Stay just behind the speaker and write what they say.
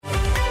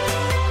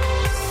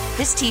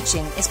This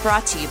teaching is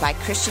brought to you by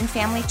Christian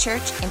Family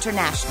Church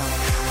International.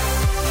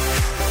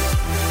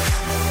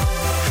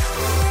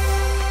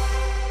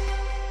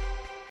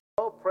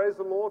 Well, praise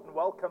the Lord and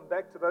welcome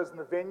back to those in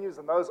the venues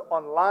and those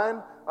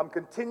online. I'm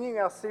continuing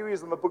our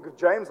series on the book of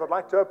James. I'd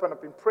like to open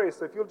up in prayer,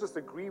 so if you'll just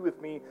agree with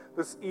me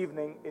this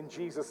evening in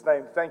Jesus'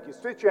 name. Thank you.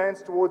 Stretch your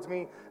hands towards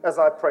me as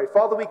I pray.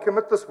 Father, we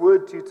commit this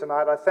word to you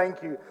tonight. I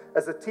thank you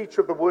as a teacher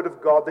of the word of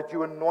God that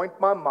you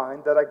anoint my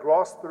mind, that I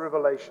grasp the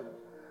revelation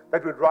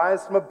that would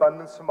rise from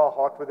abundance from our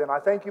heart within. I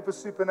thank you for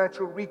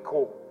supernatural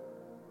recall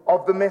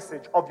of the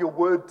message of your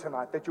word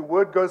tonight, that your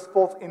word goes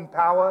forth in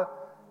power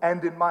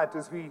and in might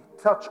as we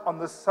touch on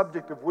this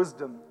subject of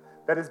wisdom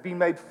that has been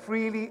made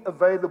freely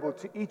available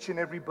to each and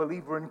every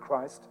believer in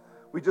Christ.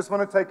 We just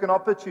want to take an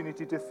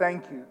opportunity to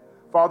thank you.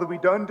 Father, we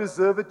don't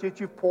deserve it, yet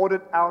you've poured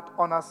it out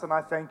on us, and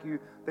I thank you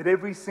that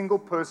every single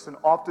person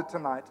after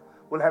tonight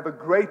will have a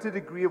greater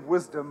degree of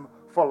wisdom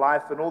for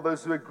life, and all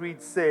those who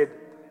agreed said,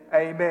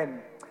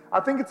 Amen. I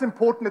think it's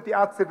important at the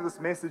outset of this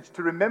message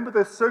to remember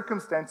the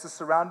circumstances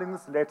surrounding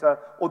this letter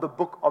or the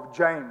book of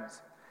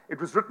James. It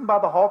was written by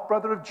the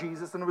half-brother of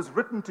Jesus, and it was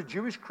written to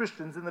Jewish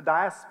Christians in the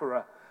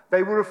diaspora.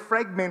 They were a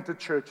fragmented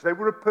church. They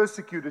were a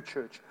persecuted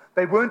church.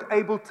 They weren't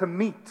able to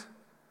meet,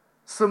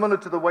 similar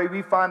to the way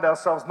we find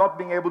ourselves not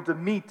being able to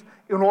meet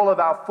in all of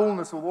our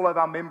fullness with all of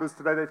our members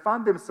today. They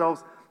found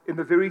themselves in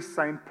the very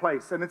same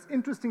place. And it's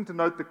interesting to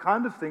note the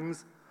kind of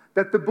things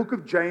that the book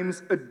of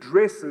James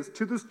addresses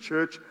to this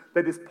church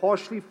that is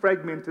partially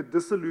fragmented,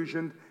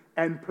 disillusioned,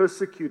 and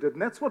persecuted.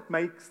 And that's what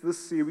makes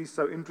this series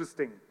so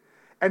interesting.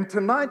 And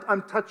tonight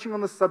I'm touching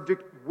on the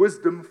subject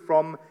wisdom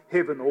from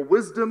heaven, or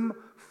wisdom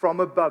from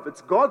above.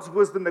 It's God's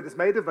wisdom that is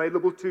made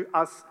available to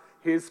us,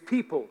 his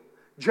people.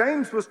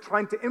 James was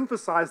trying to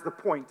emphasize the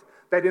point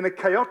that in a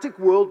chaotic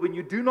world, when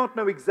you do not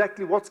know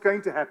exactly what's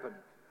going to happen,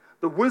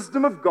 the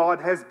wisdom of God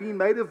has been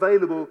made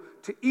available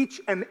to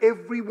each and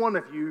every one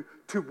of you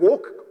to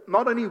walk,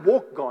 not only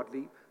walk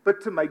godly,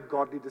 but to make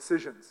godly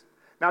decisions.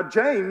 Now,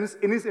 James,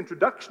 in his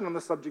introduction on the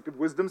subject of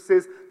wisdom,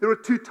 says there are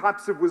two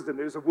types of wisdom.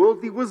 There's a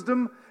worldly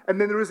wisdom, and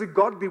then there is a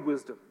godly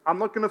wisdom. I'm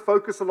not going to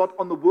focus a lot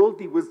on the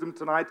worldly wisdom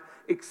tonight,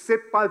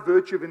 except by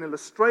virtue of an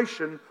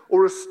illustration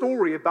or a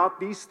story about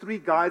these three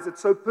guys that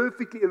so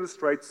perfectly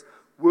illustrates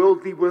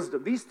worldly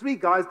wisdom. These three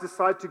guys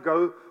decide to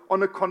go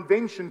on a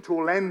convention to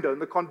Orlando,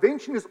 and the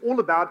convention is all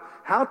about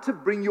how to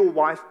bring your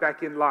wife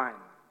back in line.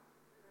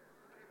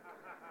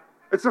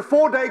 It's a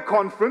 4-day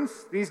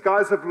conference. These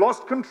guys have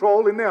lost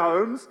control in their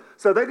homes,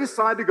 so they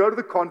decide to go to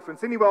the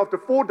conference. Anyway, after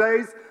 4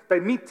 days, they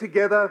meet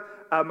together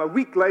a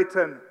week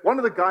later, and one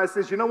of the guys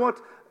says, you know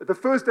what, the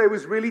first day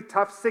was really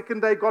tough,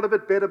 second day got a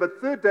bit better, but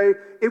third day,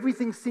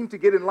 everything seemed to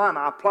get in line.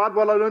 I applied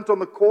what I learned on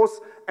the course,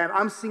 and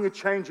I'm seeing a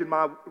change in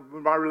my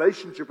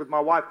relationship with my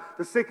wife.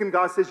 The second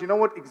guy says, you know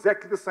what,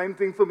 exactly the same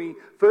thing for me.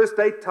 First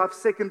day tough,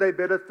 second day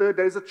better, third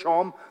day's a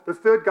charm. The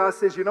third guy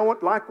says, you know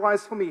what,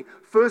 likewise for me.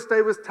 First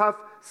day was tough,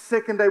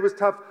 second day was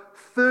tough,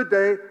 third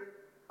day,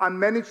 I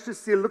managed to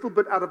see a little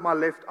bit out of my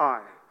left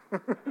eye.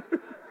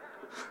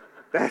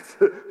 That's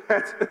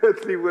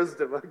earthly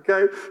wisdom,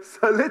 okay?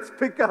 So let's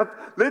pick up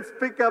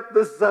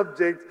the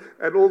subject,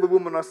 and all the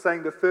women are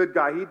saying the third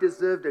guy, he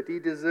deserved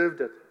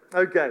it.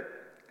 Okay.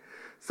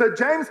 So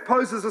James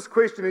poses this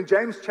question in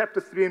James chapter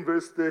 3 and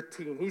verse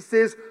 13. He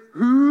says,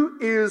 who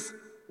is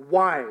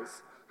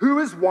wise? Who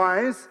is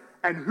wise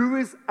and who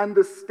is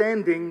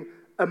understanding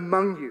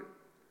among you?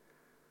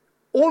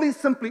 All he's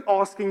simply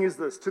asking is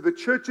this, to the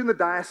church in the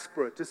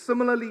diaspora, to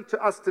similarly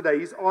to us today,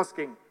 he's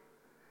asking,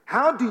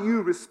 how do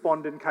you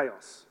respond in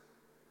chaos?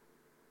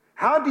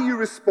 How do you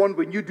respond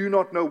when you do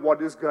not know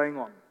what is going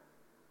on?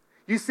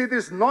 You see,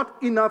 there's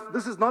not enough,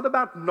 this is not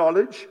about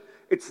knowledge,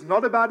 it's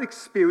not about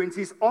experience.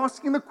 He's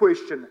asking the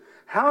question,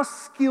 how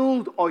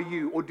skilled are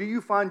you, or do you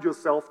find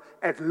yourself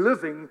at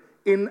living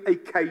in a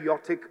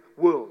chaotic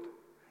world?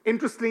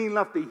 Interestingly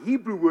enough, the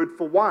Hebrew word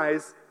for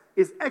wise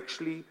is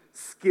actually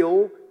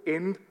skill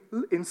in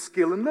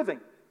skill in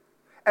living.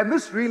 And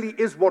this really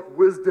is what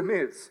wisdom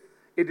is.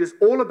 It is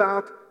all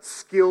about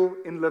skill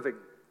in living.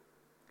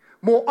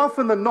 More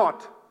often than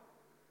not,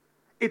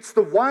 it's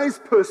the wise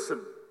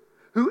person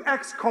who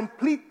acts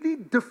completely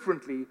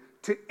differently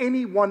to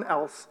anyone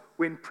else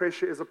when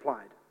pressure is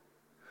applied.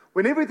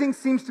 When everything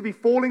seems to be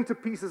falling to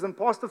pieces, and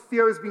Pastor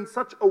Theo has been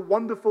such a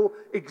wonderful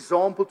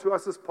example to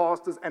us as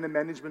pastors and a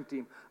management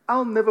team.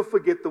 I'll never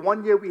forget the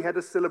one year we had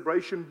a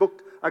celebration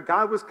booked. A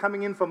guy was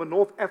coming in from a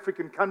North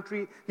African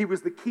country. He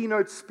was the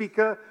keynote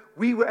speaker.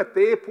 We were at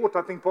the airport.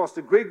 I think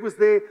Pastor Greg was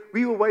there.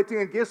 We were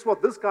waiting, and guess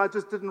what? This guy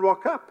just didn't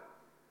rock up.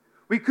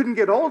 We couldn't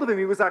get hold of him.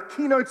 He was our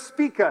keynote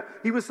speaker.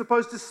 He was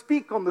supposed to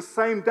speak on the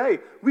same day.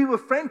 We were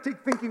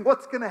frantic thinking,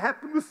 what's going to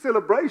happen with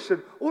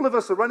celebration? All of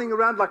us are running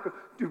around like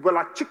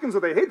chickens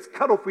with their heads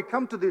cut off. We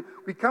come to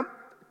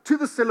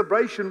the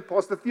celebration.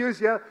 Pastor Theo's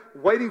here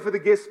waiting for the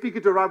guest speaker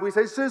to arrive. We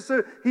say,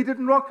 sir, he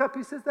didn't rock up.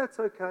 He says, that's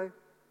okay.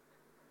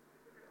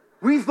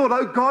 We thought,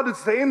 oh God,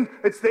 it's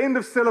the end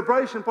of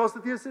celebration. Pastor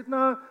Theo said,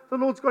 no, the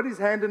Lord's got his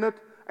hand in it.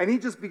 And he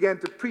just began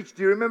to preach.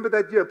 Do you remember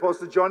that year,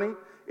 Pastor Johnny?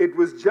 It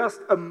was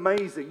just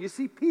amazing. You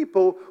see,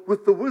 people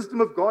with the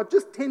wisdom of God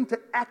just tend to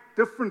act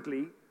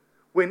differently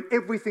when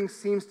everything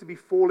seems to be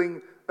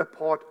falling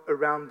apart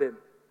around them.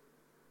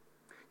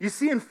 You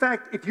see, in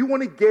fact, if you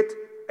want to get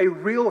a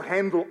real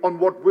handle on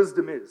what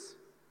wisdom is,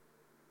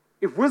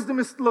 if wisdom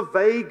is still a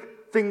vague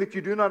thing that you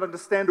do not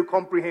understand or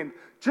comprehend,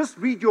 just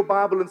read your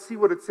Bible and see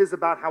what it says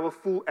about how a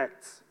fool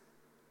acts.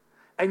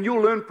 And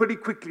you'll learn pretty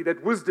quickly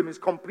that wisdom is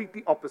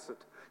completely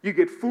opposite. You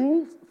get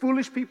fools,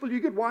 foolish people, you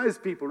get wise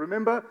people.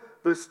 Remember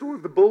the story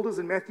of the builders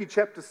in Matthew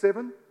chapter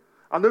 7?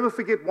 I'll never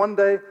forget one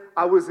day,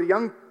 I was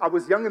young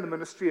in the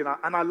ministry,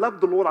 and I loved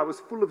the Lord. I was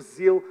full of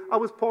zeal. I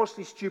was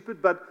partially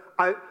stupid, but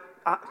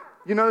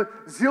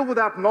zeal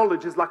without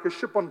knowledge is like a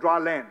ship on dry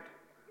land.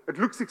 It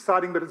looks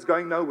exciting, but it's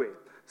going nowhere.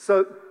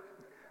 So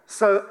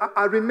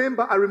I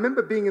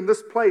remember being in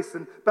this place,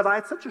 but I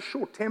had such a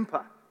short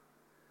temper.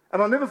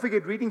 And I'll never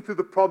forget reading through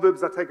the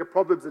Proverbs. I take a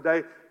Proverbs a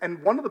day,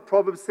 and one of the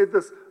Proverbs said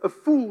this: a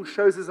fool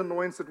shows his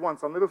annoyance at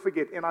once. I'll never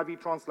forget,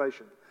 NIV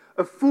translation.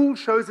 A fool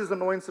shows his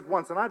annoyance at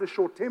once. And I had a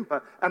short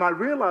temper, and I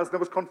realized I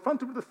was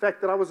confronted with the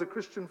fact that I was a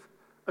Christian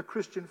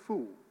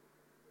fool.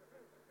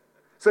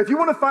 So if you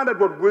want to find out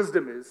what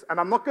wisdom is, and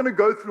I'm not going to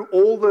go through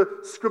all the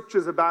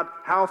scriptures about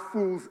how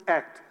fools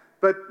act,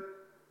 but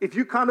if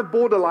you kind of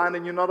borderline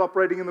and you're not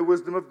operating in the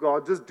wisdom of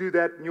God, just do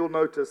that and you'll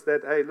notice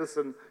that, hey,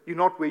 listen, you're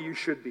not where you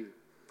should be.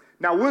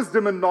 Now,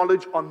 wisdom and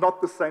knowledge are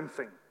not the same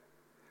thing.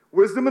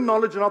 Wisdom and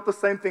knowledge are not the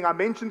same thing. I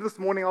mentioned this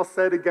morning, I'll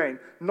say it again.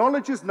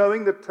 Knowledge is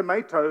knowing that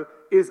tomato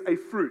is a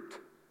fruit.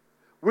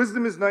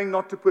 Wisdom is knowing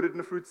not to put it in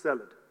a fruit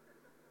salad.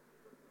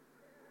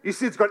 You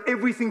see, it's got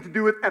everything to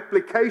do with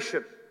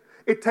application.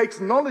 It takes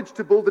knowledge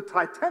to build the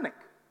Titanic,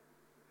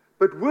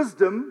 but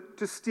wisdom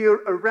to steer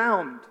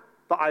around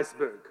the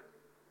iceberg.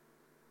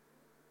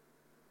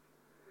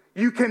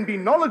 You can be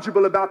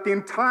knowledgeable about the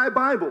entire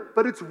Bible,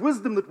 but it's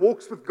wisdom that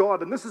walks with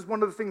God. And this is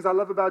one of the things I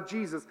love about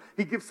Jesus.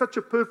 He gives such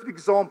a perfect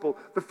example.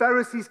 The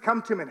Pharisees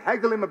come to him and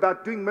haggle him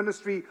about doing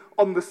ministry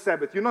on the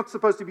Sabbath. You're not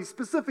supposed to be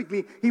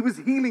specifically. He was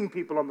healing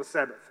people on the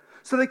Sabbath.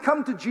 So they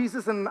come to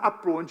Jesus in an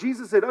uproar, and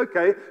Jesus said,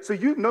 okay, so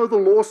you know the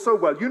law so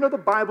well. You know the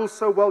Bible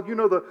so well. You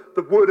know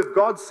the Word of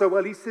God so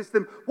well. He says to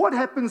them, what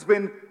happens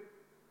when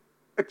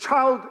a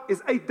child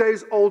is 8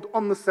 days old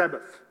on the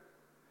Sabbath?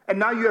 And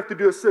now you have to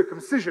do a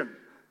circumcision.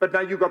 But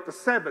now you've got the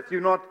Sabbath.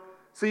 You're not.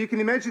 So you can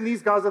imagine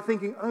these guys are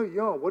thinking, oh,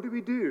 yeah, what do we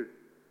do?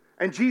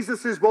 And Jesus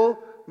says, well,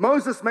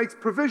 Moses makes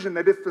provision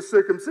that if the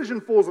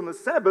circumcision falls on the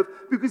Sabbath,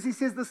 because he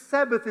says the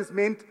Sabbath is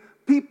meant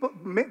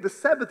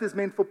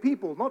for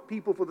people, not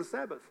people for the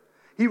Sabbath.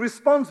 He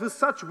responds with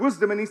such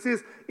wisdom, and he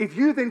says, if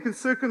you then can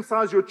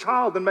circumcise your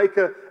child and make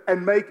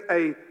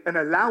an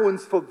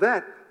allowance for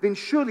that, then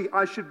surely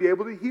I should be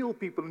able to heal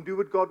people and do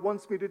what God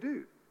wants me to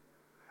do.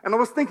 And I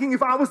was thinking,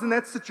 if I was in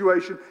that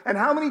situation, and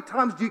how many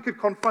times do you get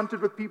confronted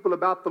with people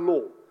about the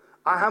law?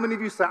 How many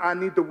of you say, I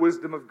need the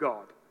wisdom of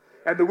God?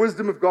 And the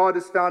wisdom of God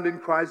is found in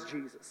Christ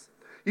Jesus.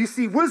 You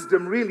see,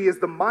 wisdom really is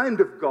the mind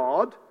of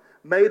God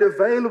made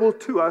available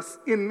to us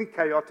in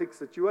chaotic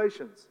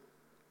situations.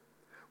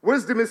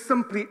 Wisdom is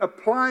simply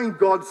applying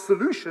God's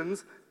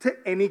solutions to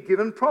any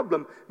given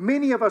problem.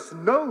 Many of us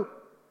know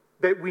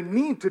that we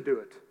need to do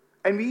it,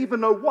 and we even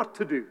know what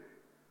to do.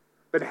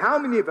 But how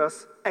many of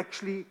us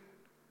actually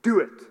do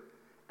it?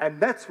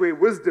 And that's where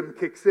wisdom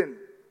kicks in.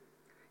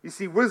 You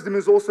see, wisdom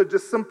is also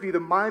just simply the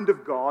mind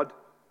of God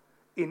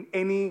in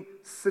any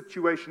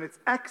situation. It's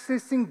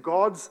accessing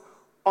God's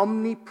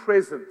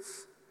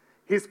omnipresence,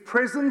 His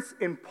presence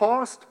in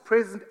past,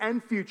 present,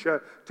 and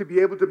future, to be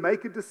able to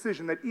make a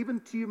decision that even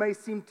to you may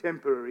seem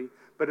temporary,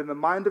 but in the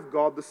mind of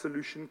God, the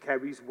solution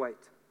carries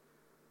weight.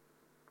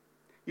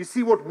 You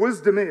see, what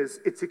wisdom is,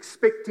 it's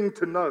expecting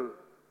to know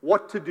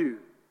what to do,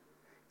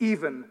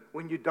 even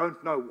when you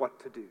don't know what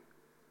to do.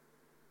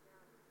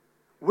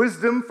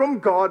 Wisdom from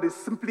God is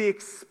simply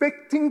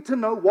expecting to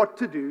know what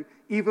to do,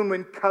 even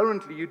when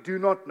currently you do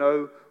not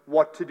know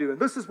what to do. And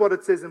this is what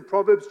it says in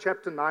Proverbs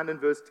chapter 9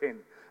 and verse 10.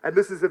 And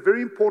this is a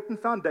very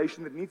important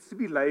foundation that needs to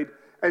be laid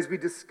as we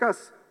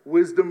discuss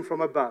wisdom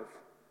from above.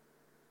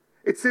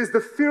 It says,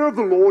 the fear of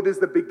the Lord is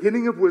the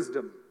beginning of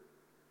wisdom,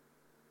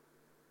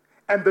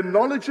 and the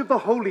knowledge of the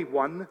Holy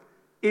One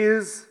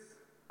is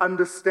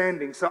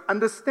understanding. So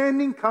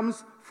understanding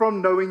comes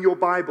from knowing your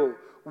Bible.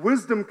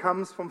 Wisdom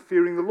comes from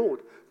fearing the Lord.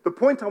 The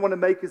point I want to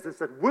make is this,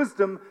 that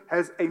wisdom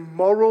has a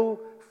moral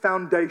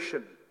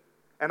foundation.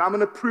 And I'm going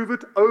to prove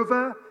it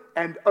over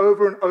and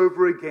over and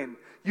over again.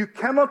 You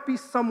cannot be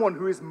someone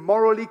who is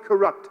morally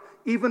corrupt,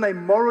 even a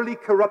morally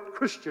corrupt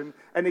Christian,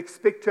 and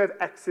expect to have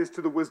access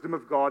to the wisdom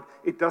of God.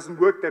 It doesn't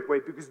work that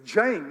way, because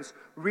James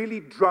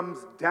really drums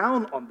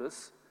down on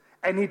this,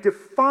 and he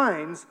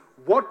defines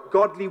what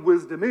godly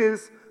wisdom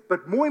is,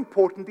 but more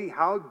importantly,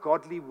 how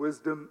godly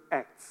wisdom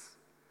acts.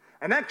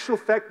 In actual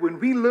fact, when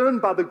we learn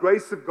by the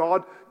grace of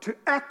God to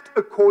act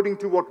according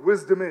to what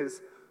wisdom is,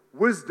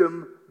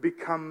 wisdom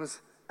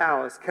becomes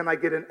ours. Can I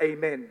get an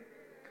amen?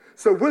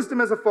 So wisdom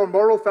has a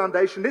moral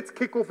foundation. Let's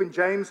kick off in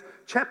James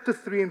chapter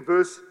 3 and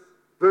verse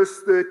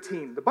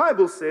 13. The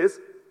Bible says,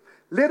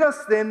 let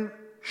us then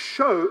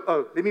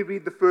show, let me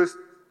read the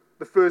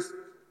the first,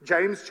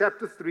 James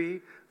chapter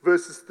 3,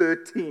 verses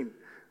 13.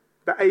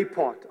 The A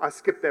part. I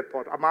skipped that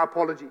part. My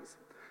apologies.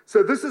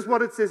 So this is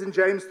what it says in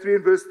James 3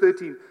 and verse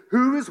 13.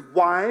 Who is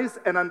wise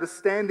and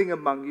understanding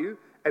among you?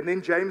 And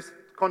then James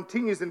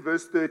continues in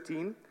verse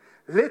 13.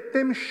 Let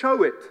them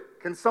show it.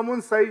 Can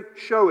someone say,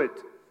 show it?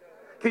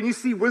 Can you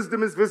see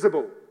wisdom is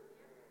visible?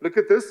 Look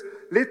at this.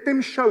 Let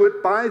them show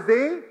it by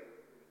their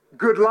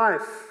good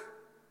life,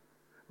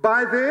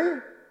 by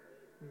their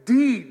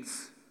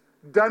deeds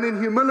done in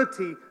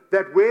humility,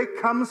 that where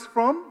comes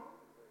from.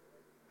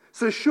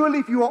 So surely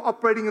if you are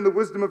operating in the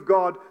wisdom of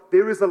God,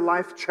 there is a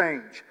life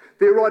change.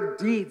 There are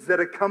deeds that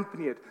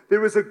accompany it.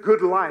 There is a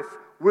good life.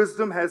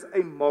 Wisdom has a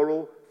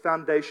moral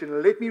foundation.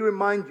 And let me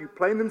remind you,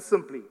 plain and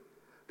simply,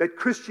 that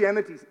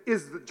Christianity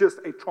is just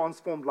a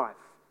transformed life.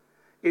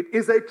 It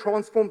is a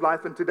transformed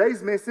life. And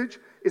today's message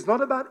is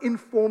not about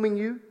informing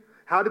you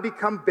how to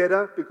become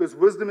better, because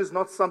wisdom is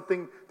not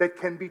something that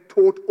can be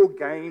taught or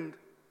gained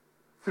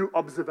through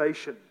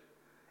observation.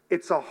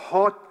 It's a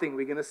heart thing.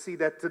 We're going to see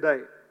that today.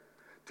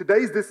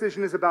 Today's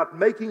decision is about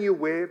making you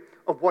aware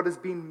of what has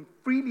been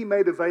freely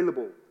made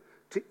available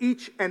to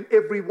each and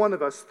every one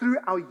of us through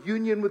our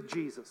union with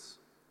Jesus,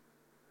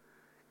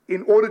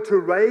 in order to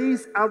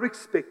raise our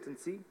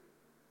expectancy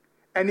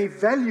and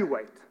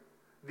evaluate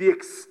the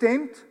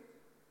extent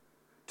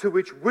to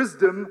which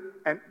wisdom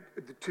and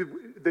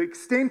to the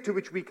extent to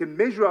which we can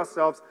measure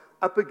ourselves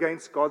up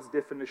against God's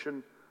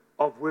definition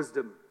of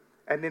wisdom.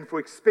 And then for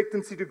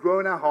expectancy to grow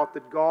in our heart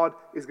that God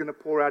is going to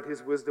pour out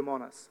His wisdom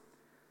on us.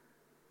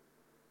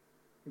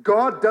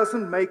 God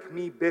doesn't make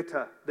me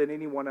better than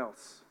anyone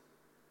else.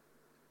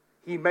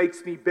 He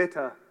makes me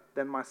better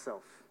than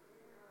myself.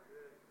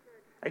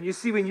 And you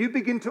see, when you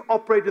begin to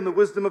operate in the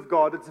wisdom of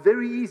God, it's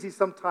very easy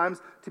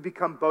sometimes to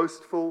become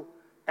boastful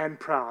and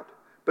proud.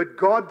 But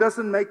God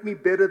doesn't make me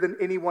better than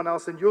anyone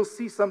else. And you'll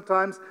see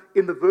sometimes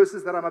in the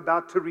verses that I'm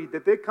about to read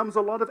that there comes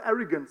a lot of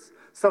arrogance,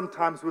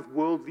 sometimes with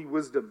worldly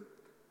wisdom.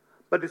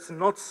 But it's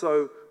not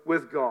so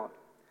with God.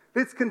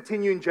 Let's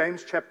continue in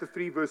James chapter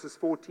 3, verses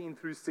 14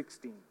 through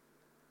 16.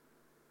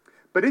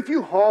 But if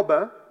you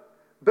harbor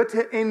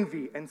bitter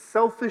envy and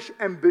selfish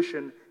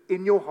ambition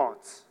in your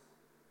hearts,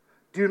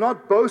 do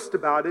not boast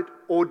about it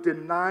or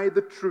deny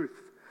the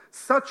truth.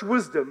 Such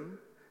wisdom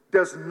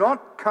does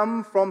not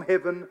come from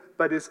heaven,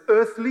 but is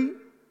earthly,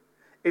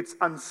 it's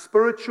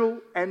unspiritual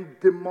and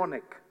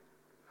demonic.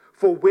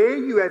 For where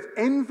you have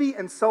envy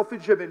and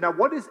selfish ambition. Now,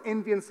 what is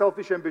envy and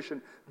selfish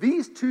ambition?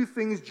 These two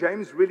things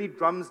James really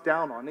drums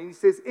down on. And he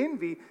says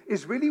envy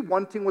is really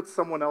wanting what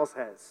someone else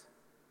has.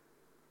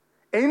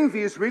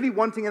 Envy is really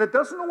wanting, and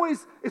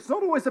it's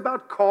not always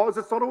about cars,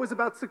 it's not always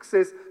about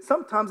success.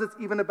 Sometimes it's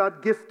even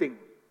about gifting.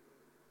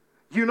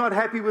 You're not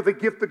happy with the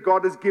gift that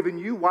God has given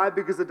you. Why?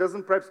 Because it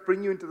doesn't perhaps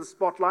bring you into the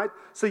spotlight.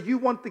 So you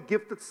want the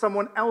gift that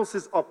someone else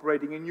is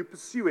operating and you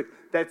pursue it.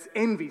 That's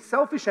envy.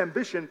 Selfish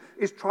ambition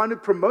is trying to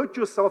promote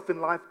yourself in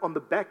life on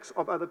the backs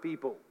of other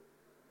people.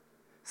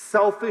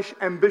 Selfish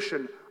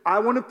ambition. I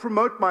want to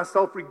promote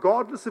myself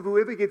regardless of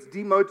whoever gets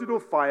demoted or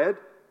fired.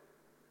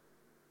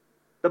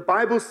 The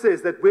Bible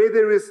says that where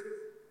there is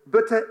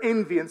bitter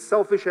envy and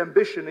selfish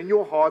ambition in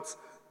your hearts,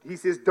 he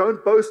says,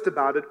 don't boast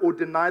about it or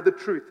deny the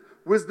truth.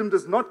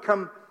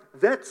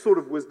 That sort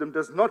of wisdom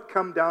does not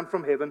come down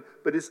from heaven,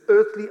 but is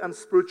earthly,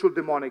 unspiritual,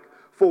 demonic.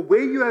 For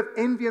where you have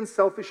envy and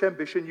selfish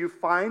ambition, you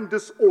find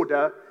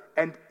disorder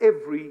and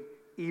every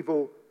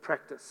evil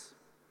practice.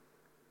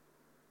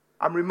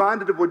 I'm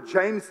reminded of what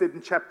James said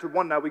in chapter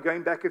 1. Now we're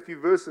going back a few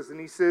verses, and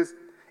he says,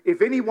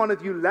 if any one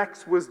of you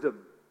lacks wisdom,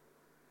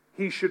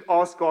 he should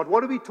ask God.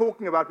 What are we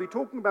talking about? We're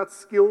talking about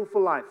skill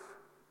for life,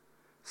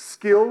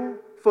 skill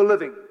for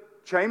living.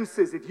 James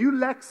says, if you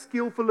lack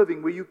skill for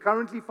living where you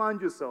currently find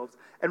yourselves,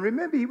 and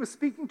remember, he was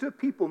speaking to a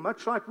people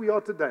much like we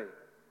are today.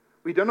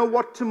 We don't know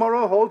what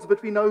tomorrow holds,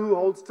 but we know who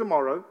holds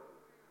tomorrow.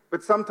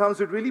 But sometimes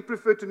we'd really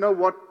prefer to know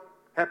what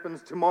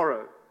happens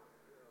tomorrow.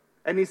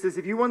 And he says,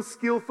 if you want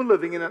skill for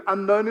living in an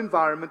unknown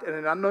environment and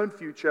an unknown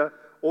future,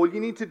 all you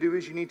need to do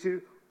is you need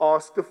to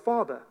ask the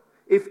Father.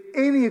 If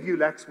any of you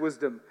lacks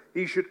wisdom,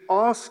 he should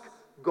ask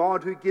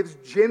God, who gives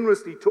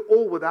generously to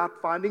all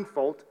without finding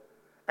fault,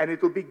 and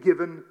it will be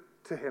given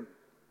to him.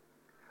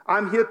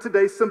 I'm here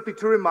today simply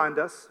to remind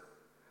us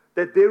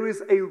that there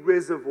is a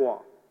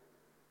reservoir,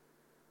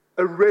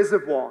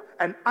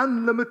 an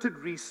unlimited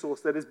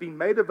resource that has been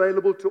made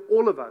available to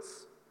all of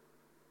us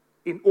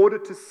in order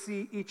to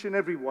see each and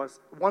every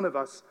one of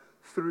us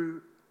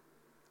through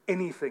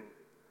anything.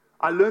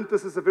 I learned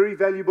this as a very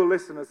valuable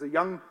lesson as a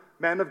young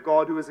man of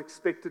God who was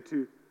expected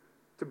to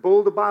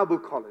build a Bible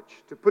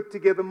college, to put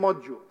together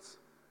modules.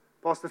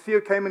 Pastor Theo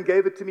came and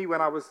gave it to me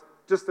when I was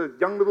just a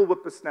young little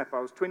whippersnapper.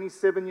 I was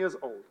 27 years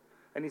old.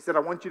 And he said, I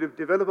want you to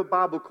develop a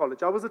Bible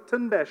college. I was a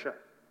tin basher,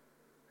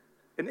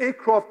 an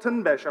aircraft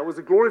tin basher. I was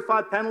a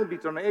glorified panel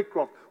beater on an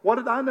aircraft. What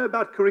did I know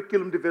about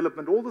curriculum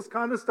development, all this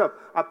kind of stuff?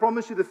 I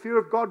promise you the fear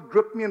of God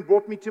gripped me and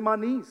brought me to my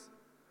knees.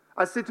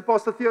 I said to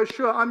Pastor Theo,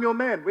 sure, I'm your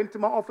man. Went to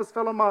my office,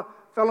 I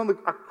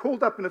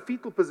crawled up in a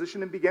fetal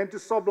position and began to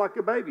sob like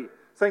a baby,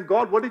 saying,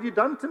 God, what have you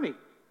done to me?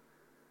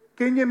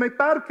 Kenya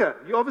Meparka,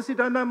 you obviously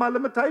don't know my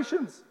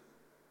limitations.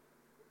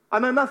 I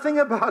know nothing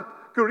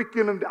about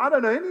curriculum. I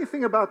don't know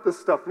anything about this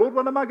stuff. Lord,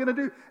 what am I going to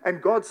do?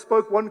 And God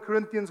spoke 1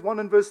 Corinthians 1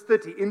 and verse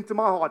 30 into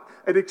my heart.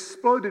 It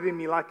exploded in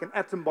me like an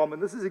atom bomb.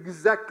 And this is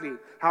exactly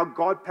how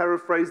God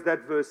paraphrased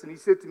that verse. And he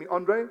said to me,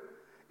 Andre,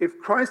 if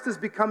Christ has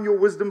become your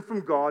wisdom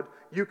from God,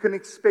 you can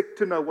expect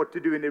to know what to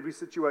do in every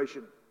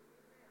situation.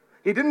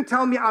 He didn't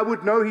tell me I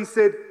would know. He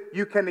said,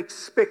 you can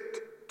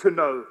expect to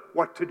know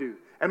what to do.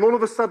 And all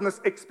of a sudden,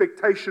 this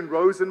expectation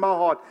rose in my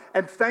heart.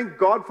 And thank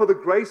God for the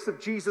grace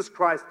of Jesus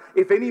Christ.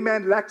 If any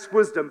man lacks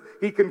wisdom,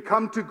 he can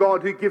come to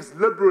God who gives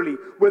liberally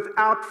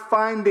without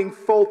finding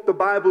fault, the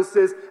Bible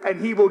says,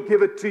 and he will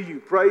give it to you.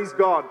 Praise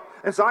God.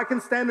 And so I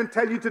can stand and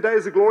tell you today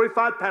as a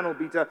glorified panel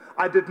beater,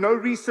 I did no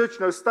research,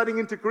 no studying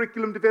into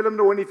curriculum development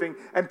or anything,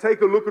 and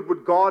take a look at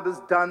what God has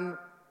done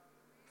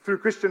through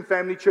Christian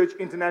Family Church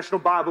International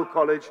Bible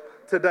College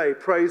today.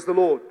 Praise the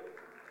Lord.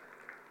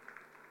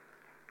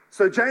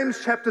 So James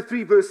chapter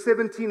 3, verse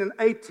 17 and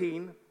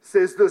 18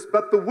 says this,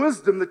 but the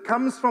wisdom that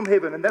comes from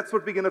heaven, and that's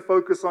what we're going to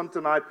focus on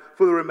tonight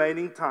for the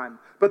remaining time.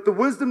 But the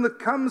wisdom that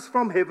comes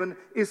from heaven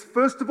is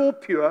first of all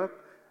pure,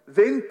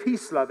 then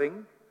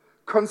peace-loving,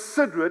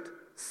 considerate,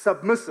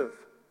 submissive,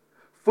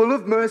 full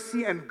of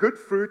mercy and good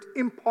fruit,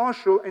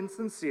 impartial and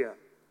sincere.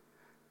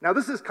 Now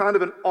this is kind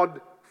of an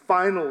odd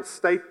final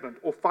statement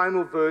or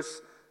final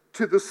verse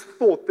to this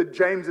thought that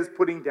James is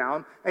putting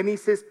down. And he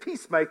says,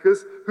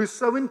 peacemakers who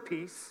sow in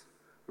peace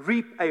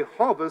reap a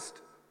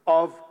harvest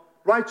of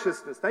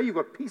righteousness. Now you've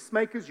got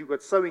peacemakers, you've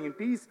got sowing in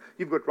peace,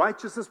 you've got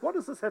righteousness. What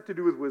does this have to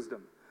do with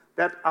wisdom?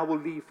 That I will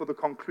leave for the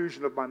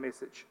conclusion of my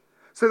message.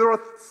 So there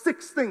are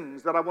 6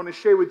 things that I want to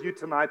share with you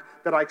tonight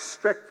that I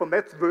extract from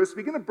that verse.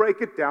 We're going to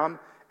break it down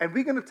and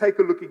we're going to take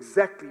a look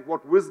exactly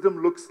what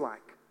wisdom looks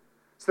like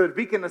so that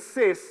we can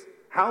assess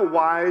how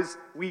wise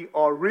we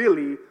are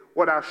really,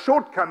 what our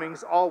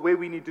shortcomings are, where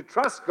we need to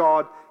trust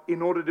God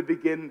in order to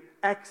begin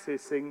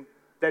accessing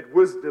that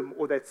wisdom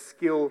or that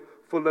skill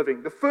for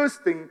living. The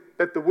first thing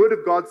that the Word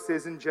of God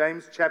says in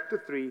James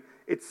chapter 3,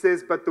 it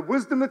says, but the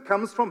wisdom that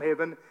comes from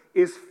heaven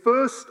is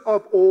first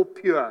of all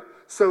pure.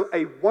 So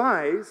the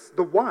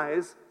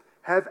wise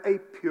have a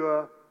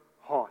pure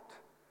heart.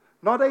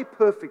 Not a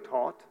perfect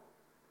heart.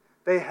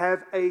 They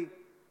have a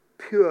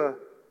pure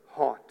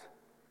heart.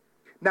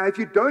 Now, if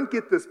you don't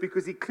get this,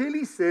 because he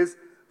clearly says,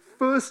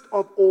 first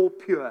of all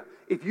pure.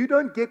 If you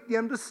don't get the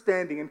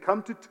understanding and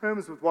come to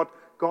terms with what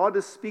God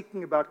is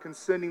speaking about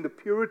concerning the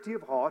purity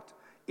of heart,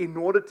 in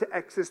order to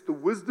access the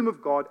wisdom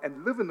of God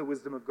and live in the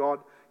wisdom of God,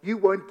 you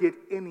won't get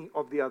any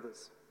of the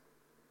others.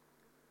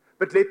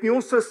 But let me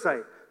also say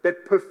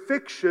that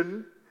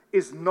perfection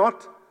is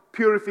not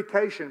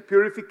purification.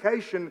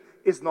 Purification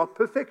is not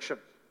perfection.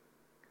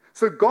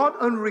 So God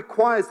only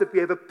requires that we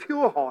have a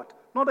pure heart,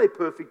 not a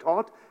perfect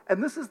heart.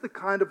 And this is the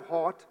kind of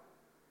heart,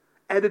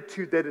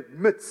 attitude that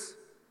admits,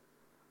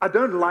 I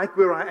don't like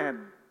where I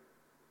am.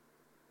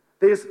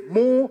 There's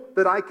more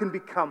that I can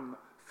become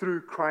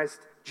through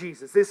Christ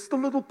Jesus. There's still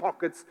little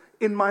pockets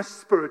in my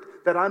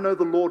spirit that I know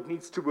the Lord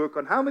needs to work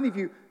on. How many of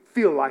you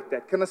feel like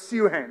that? Can I see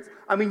your hands?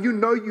 I mean, you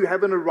know you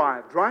haven't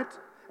arrived, right?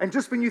 And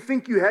just when you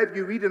think you have,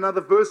 you read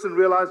another verse and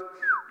realize,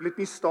 let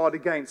me start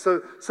again.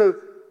 So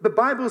the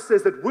Bible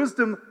says that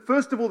wisdom,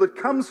 first of all, that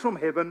comes from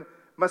heaven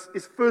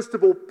is first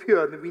of all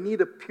pure. And we need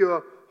a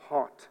pure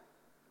heart.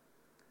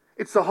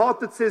 It's a heart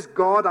that says,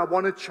 God, I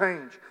want to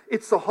change.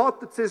 It's a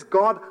heart that says,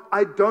 God,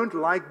 I don't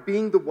like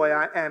being the way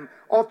I am.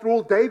 After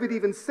all, David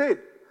even said,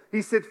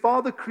 he said,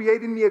 Father,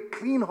 create in me a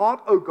clean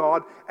heart, O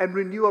God, and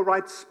renew a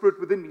right spirit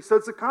within me. So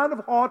it's a kind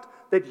of heart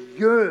that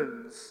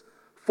yearns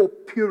for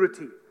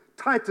purity.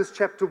 Titus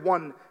chapter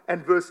 1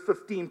 and verse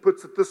 15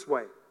 puts it this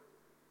way.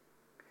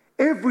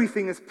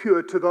 Everything is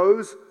pure to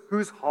those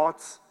whose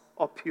hearts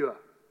are pure.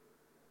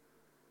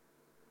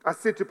 I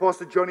said to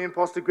Pastor Johnny and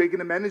Pastor Greg in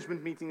a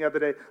management meeting the other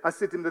day, I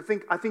said to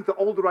them, I think the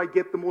older I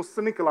get, the more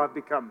cynical I've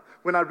become.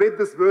 When I read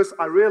this verse,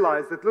 I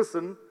realized that,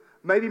 listen,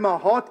 maybe my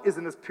heart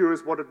isn't as pure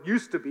as what it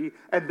used to be,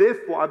 and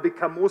therefore I've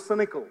become more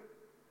cynical.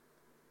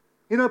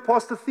 You know,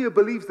 Pastor Theo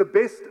believes the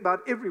best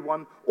about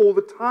everyone all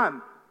the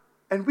time.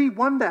 And we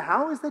wonder,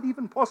 how is that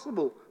even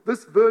possible?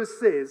 This verse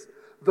says,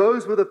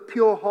 those with a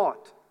pure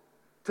heart,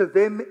 to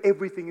them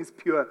everything is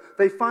pure.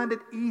 They find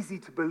it easy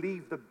to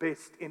believe the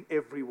best in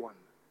everyone.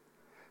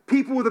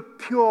 People with a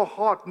pure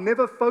heart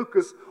never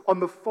focus on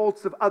the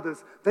faults of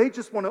others. They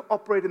just want to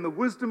operate in the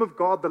wisdom of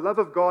God, the love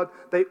of God.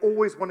 They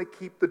always want to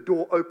keep the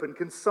door open.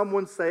 Can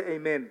someone say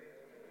amen?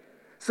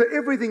 So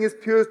everything is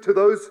pure to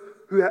those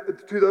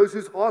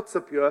whose hearts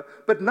are pure,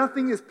 but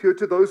nothing is pure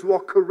to those who are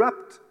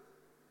corrupt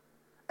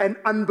and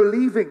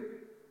unbelieving,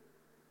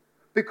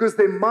 because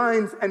their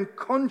minds and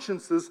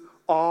consciences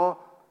are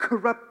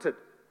corrupted.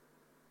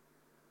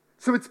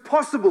 So it's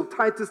possible,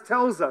 Titus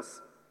tells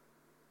us,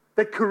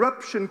 that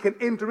corruption can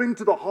enter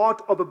into the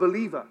heart of a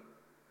believer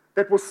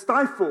that will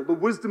stifle the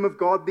wisdom of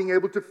God being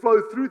able to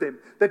flow through them,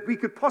 that we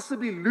could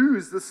possibly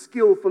lose the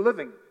skill for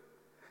living.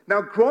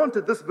 Now,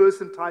 granted, this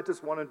verse in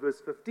Titus 1 and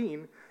verse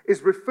 15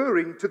 is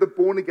referring to the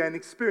born-again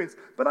experience,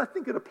 but I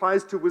think it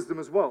applies to wisdom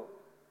as well.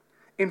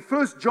 In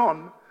 1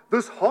 John,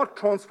 this heart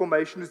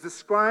transformation is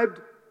described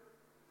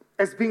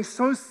as being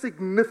so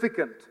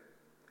significant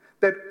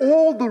that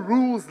all the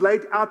rules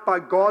laid out by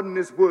God in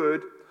His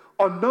Word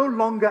are no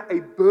longer a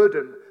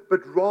burden,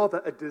 but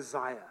rather a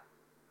desire.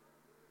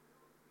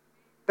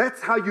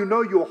 That's how you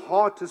know your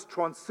heart has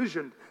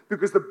transitioned,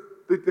 because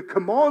the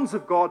commands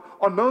of God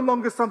are no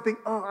longer something,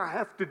 oh, I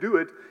have to do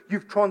it.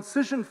 You've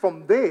transitioned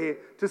from there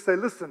to say,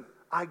 listen,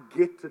 I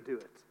get to do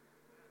it.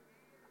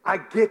 I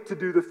get to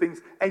do the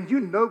things. And you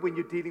know when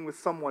you're dealing with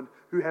someone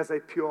who has a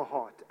pure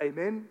heart.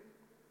 Amen?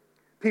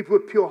 People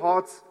with pure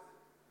hearts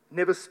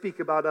never speak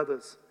about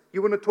others.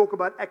 You want to talk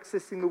about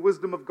accessing the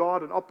wisdom of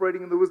God and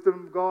operating in the wisdom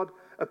of God?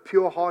 A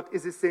pure heart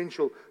is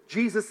essential.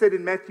 Jesus said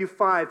in Matthew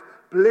 5,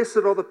 blessed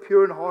are the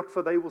pure in heart,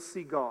 for they will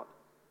see God.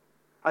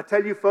 I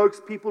tell you folks,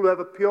 people who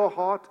have a pure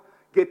heart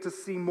get to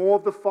see more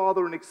of the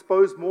Father and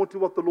exposed more to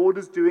what the Lord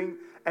is doing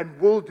and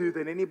will do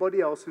than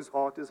anybody else whose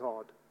heart is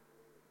hard.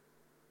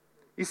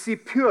 You see,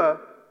 pure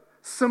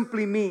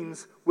simply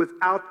means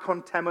without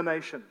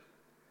contamination.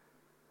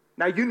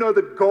 Now, you know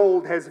that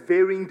gold has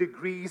varying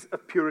degrees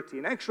of purity.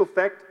 In actual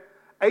fact,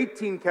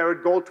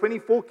 18-karat gold,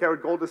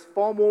 24-karat gold is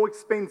far more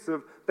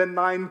expensive than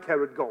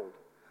 9-karat gold.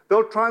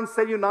 They'll try and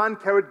sell you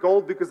 9-karat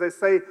gold because they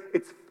say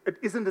it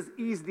isn't as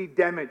easily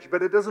damaged,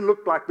 but it doesn't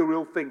look like the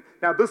real thing.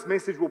 Now, this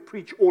message will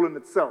preach all in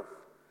itself.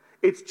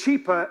 It's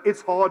cheaper,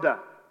 it's harder.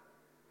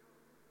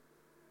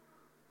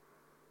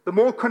 The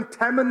more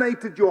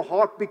contaminated your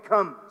heart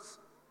becomes,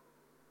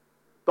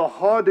 the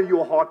harder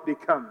your heart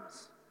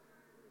becomes.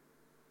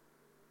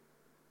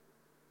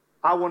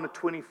 I want a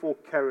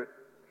 24-karat.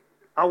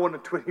 I want a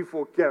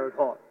 24-karat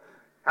heart.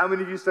 How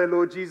many of you say,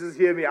 Lord Jesus,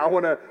 hear me? I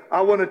want a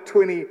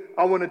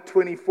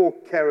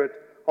 24-karat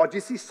heart.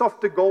 You see,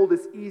 softer gold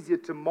is easier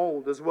to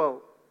mold as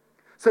well.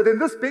 So then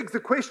this begs the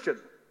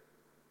question,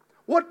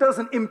 what does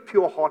an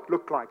impure heart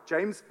look like?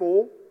 James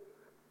 4,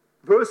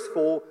 verse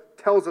 4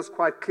 tells us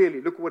quite clearly.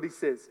 Look what he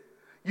says.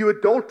 You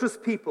adulterous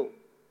people,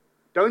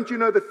 don't you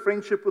know that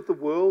friendship with the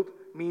world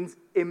means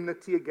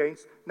enmity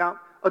against? Now,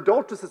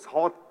 adulterous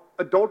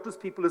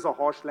people is a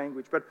harsh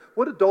language, but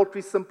what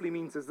adultery simply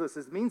means is this.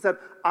 It means that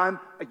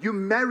you're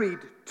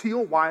married to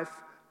your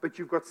wife, but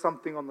you've got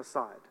something on the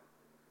side.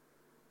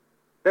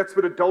 That's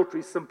what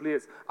adultery simply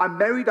is. I'm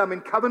married, I'm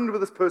in covenant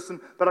with this person,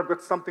 but I've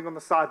got something on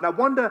the side. And I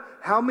wonder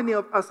how many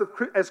of us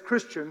as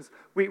Christians,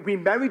 we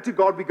married to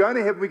God, we're going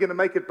to heaven, we're going to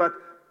make it, but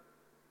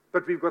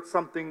we've got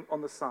something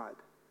on the side.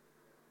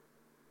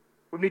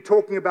 When we're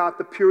talking about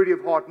the purity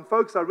of heart, and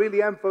folks, I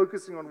really am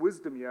focusing on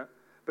wisdom here,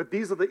 but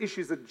these are the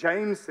issues that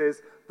James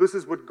says, this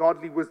is what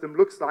godly wisdom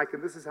looks like,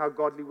 and this is how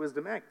godly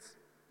wisdom acts.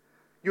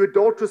 You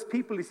adulterous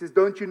people, he says,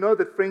 don't you know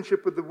that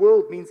friendship with the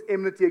world means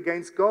enmity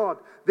against God?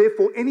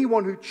 Therefore,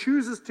 anyone who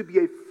chooses to be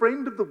a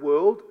friend of the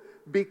world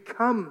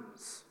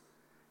becomes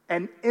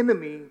an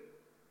enemy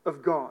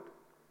of God.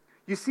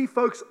 You see,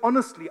 folks,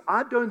 honestly,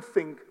 I don't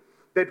think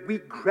that we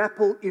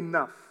grapple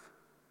enough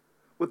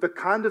with the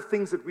kind of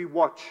things that we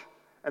watch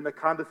and the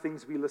kind of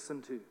things we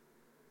listen to.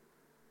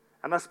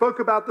 And I spoke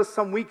about this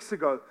some weeks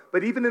ago,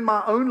 but even in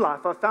my own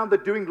life, I found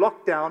that during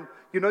lockdown,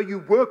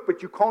 you work,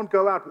 but you can't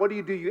go out. What do?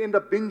 You end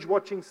up binge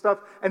watching stuff,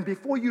 and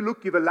before you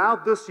look, you've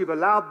allowed this, you've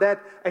allowed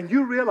that, and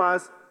you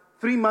realize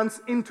 3 months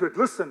into it,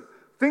 listen,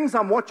 things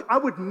I'm watching, I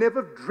would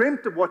never have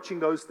dreamt of watching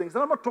those things.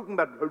 And I'm not talking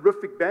about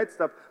horrific bad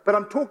stuff, but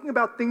I'm talking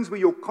about things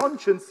where your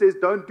conscience says,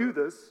 don't do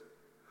this,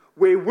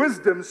 where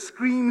wisdom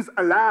screams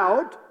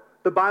aloud,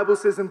 the Bible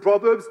says in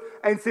Proverbs,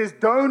 and says,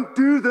 don't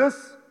do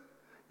this.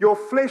 Your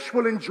flesh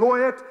will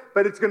enjoy it,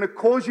 but it's going to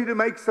cause you to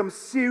make some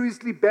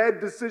seriously bad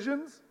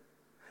decisions.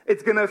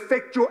 It's going to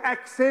affect your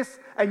access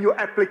and your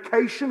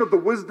application of the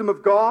wisdom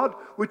of God,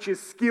 which is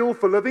skill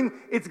for living.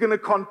 It's going to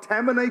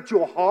contaminate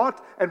your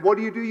heart, and what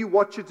do? You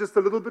watch it just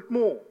a little bit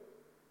more.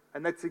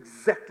 And that's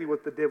exactly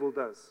what the devil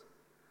does.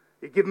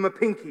 You give him a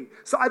pinky.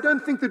 So I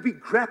don't think that we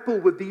grapple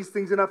with these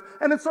things enough.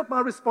 And it's not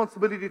my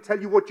responsibility to tell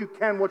you what you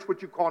can watch,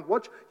 what you can't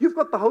watch. You've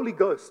got the Holy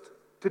Ghost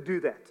to do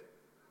that.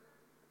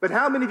 But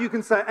how many of you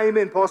can say,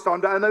 amen, Pastor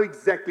Andre, I know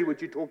exactly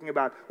what you're talking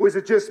about. Or is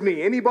it just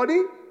me?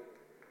 Anybody?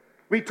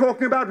 We're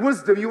talking about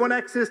wisdom. You want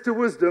access to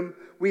wisdom,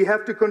 we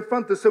have to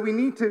confront this. So we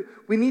need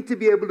to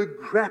be able to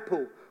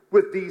grapple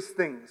with these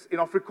things. In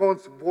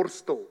Afrikaans,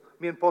 worstel.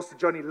 Me and Pastor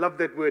Johnny love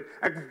that word.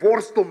 Ek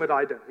worstel met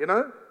daai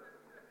ding,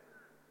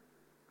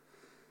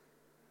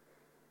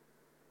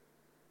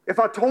 If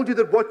I told you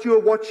that what you were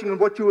watching and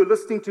what you were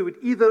listening to would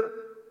either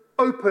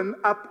open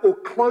up or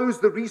close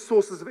the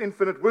resources of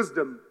infinite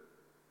wisdom,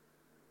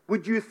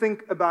 would you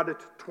think about it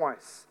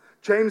twice?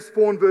 James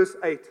 4 and verse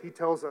 8, he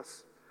tells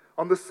us,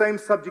 on the same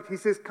subject, he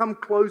says, come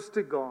close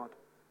to God,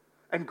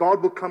 and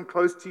God will come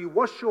close to you.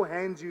 Wash your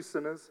hands, you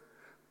sinners.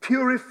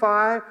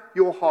 Purify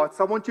your hearts.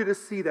 I want you to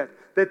see that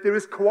there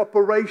is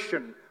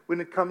cooperation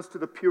when it comes to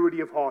the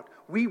purity of heart.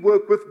 We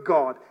work with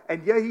God,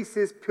 and here he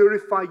says,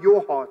 purify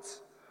your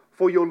hearts,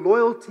 for your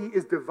loyalty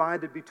is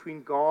divided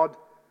between God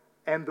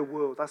and the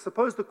world. I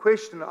suppose the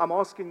question I'm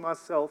asking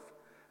myself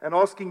and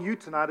asking you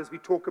tonight as we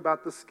talk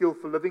about the skill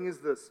for living is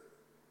this.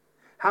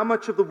 How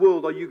much of the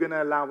world are you going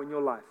to allow in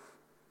your life?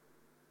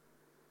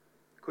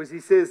 Because he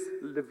says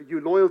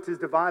your loyalty is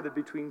divided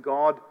between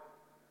God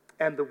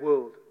and the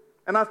world.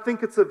 And I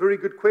think it's a very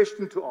good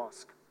question to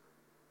ask.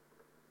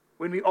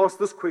 When we ask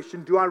this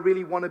question, do I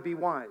really want to be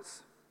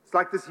wise? It's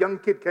like this young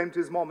kid came to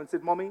his mom and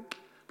said, Mommy,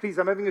 please,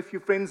 I'm having a few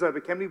friends over.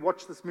 Can we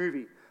watch this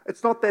movie?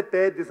 It's not that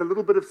bad. There's a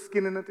little bit of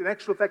skin in it. In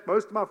actual fact,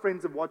 most of my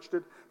friends have watched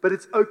it, but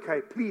it's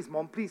okay. Please,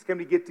 Mom, please, can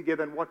we get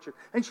together and watch it?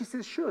 And she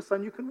says, sure,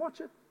 son, you can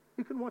watch it.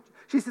 You can watch it.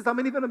 She says, I'm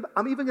even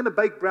going to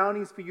bake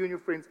brownies for you and your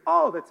friends.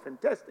 Oh, that's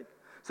fantastic.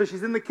 So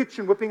she's in the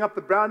kitchen whipping up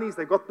the brownies.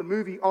 They got the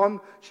movie on.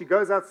 She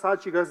goes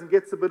outside. She goes and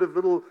gets a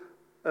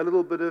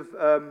little bit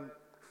of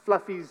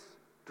Fluffy's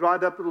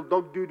dried up little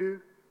dog doo-doo.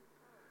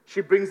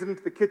 She brings it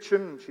into the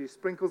kitchen and she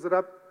sprinkles it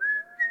up.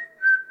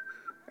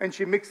 And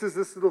she mixes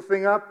this little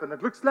thing up and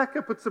it looks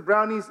lekker, puts the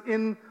brownies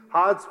in,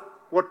 hides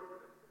what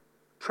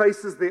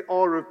traces there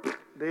are of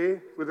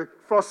there with the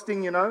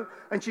frosting, and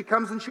she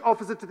comes and she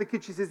offers it to the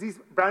kid. She says, these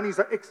brownies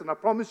are excellent. I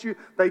promise you,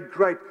 they're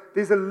great.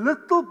 There's a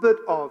little bit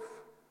of,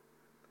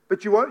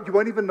 but you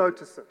won't even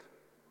notice it.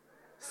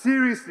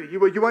 Seriously, you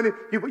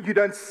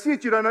don't see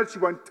it, you don't notice,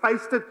 you won't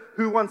taste it.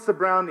 Who wants a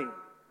brownie?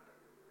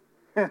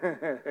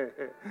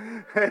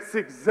 That's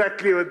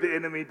exactly what the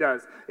enemy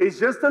does. It's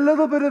just a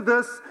little bit of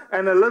this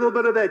and a little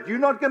bit of that. You're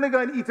not going to go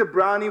and eat a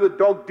brownie with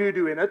dog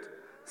doo-doo in it.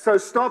 So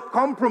stop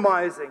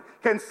compromising.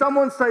 Can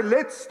someone say,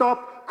 let's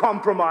stop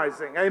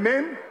compromising?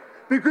 Amen?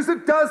 Because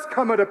it does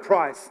come at a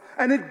price.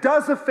 And it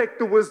does affect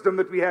the wisdom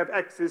that we have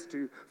access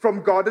to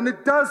from God. And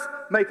it does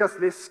make us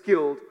less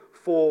skilled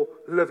for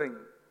living.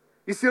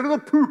 You see, a little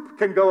poop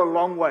can go a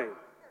long way.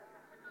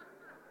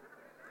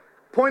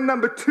 Point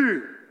number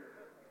two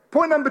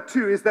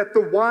is that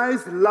the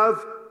wise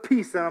love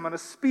peace. And I'm going to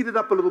speed it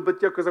up a little bit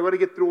here because I've got to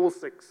get through all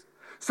 6.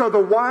 So the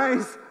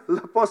wise,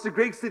 Pastor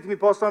Greg said to me,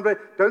 Pastor Andre,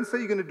 don't say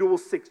you're going to do all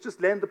 6.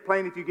 Just land the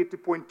plane if you get to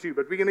point 2.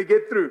 But we're going to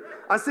get through.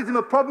 I said to him,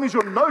 the problem is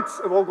your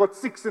notes have all got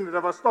 6 in it.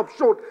 If I stop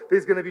short,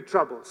 there's going to be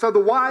trouble. So the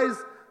wise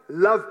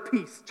love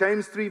peace.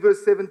 James 3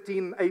 verse 17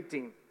 and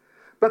 18.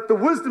 But the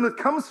wisdom that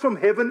comes from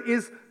heaven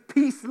is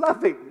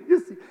peace-loving. You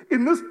see,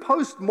 in this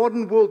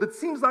postmodern world, it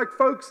seems like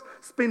folks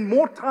spend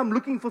more time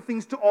looking for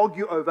things to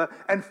argue over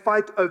and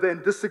fight over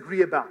and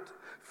disagree about.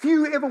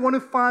 Few ever want to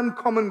find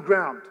common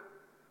ground.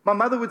 My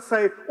mother would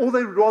say, all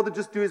they'd rather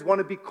just do is want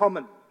to be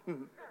common.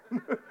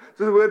 That's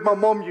the word my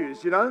mom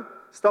used,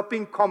 Stop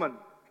being common.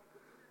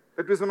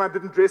 It was when I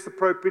didn't dress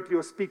appropriately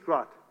or speak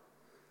right.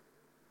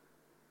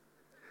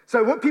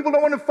 So when people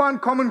don't want to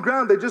find common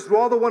ground, they just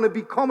rather want to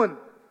be common.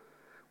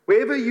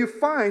 Whenever you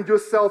find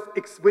yourself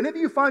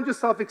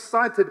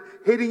excited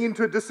heading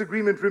into a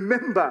disagreement,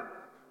 remember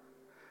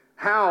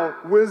how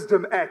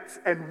wisdom acts.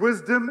 And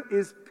wisdom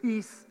is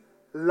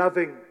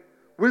peace-loving.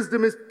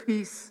 Wisdom is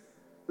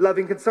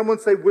peace-loving. Can someone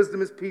say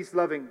wisdom is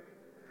peace-loving?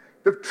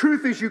 The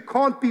truth is you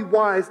can't be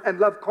wise and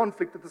love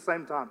conflict at the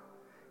same time.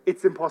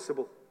 It's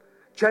impossible.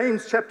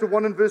 James chapter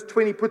 1 and verse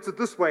 20 puts it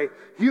this way.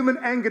 Human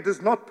anger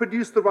does not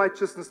produce the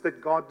righteousness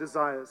that God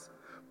desires.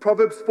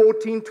 Proverbs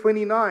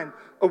 14:29.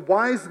 A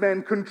wise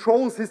man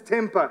controls his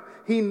temper.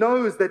 He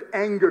knows that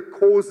anger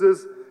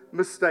causes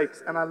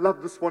mistakes. And I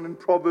love this one in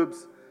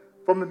Proverbs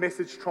from the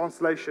Message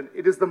translation.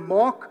 It is the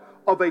mark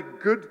of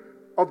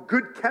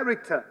good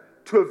character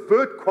to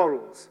avert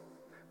quarrels,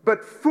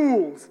 but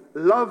fools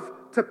love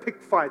to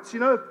pick fights.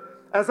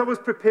 As I was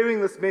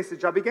preparing this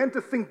message, I began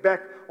to think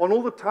back on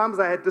all the times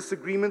I had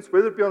disagreements,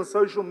 whether it be on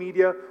social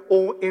media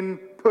or in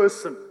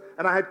person.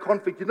 And I had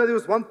conflict. There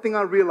was one thing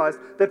I realized,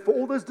 that for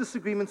all those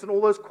disagreements and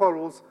all those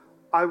quarrels,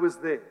 I was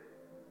there.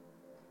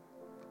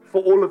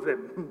 For all of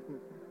them.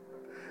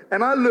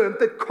 And I learned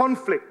that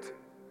conflict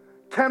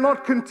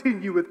cannot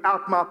continue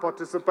without my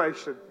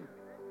participation.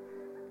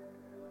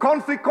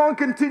 Conflict can't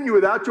continue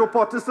without your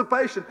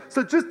participation.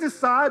 So just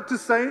decide to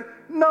say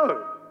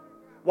no.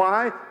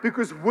 Why?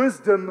 Because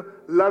wisdom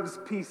loves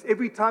peace.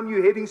 Every time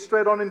you're heading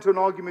straight on into an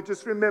argument,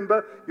 just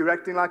remember, you're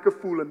acting like a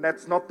fool, and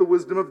that's not the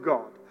wisdom of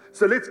God.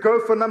 So let's go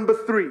for number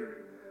 3.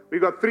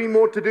 We've got 3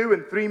 more to do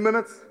in 3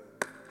 minutes.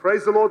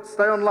 Praise the Lord.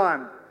 Stay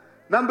online.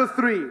 Number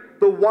 3,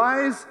 the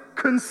wise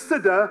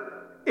consider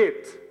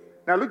it.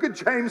 Now look at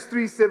James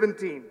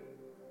 3:17.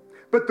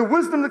 But the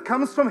wisdom that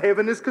comes from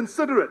heaven is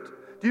considerate.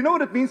 Do you know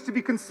what it means to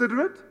be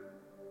considerate?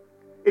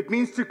 It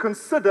means to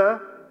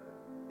consider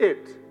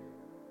it.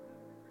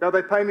 Now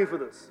they pay me for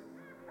this.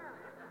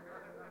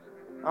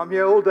 I'm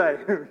here all day,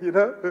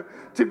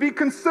 To be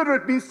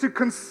considerate means to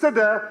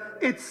consider.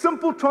 It's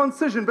simple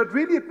transition, but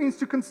really it means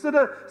to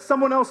consider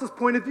someone else's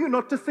point of view,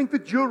 not to think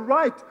that you're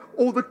right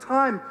all the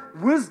time.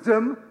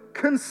 Wisdom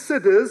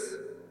considers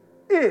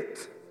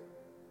it.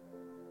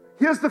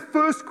 Here's the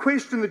first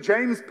question that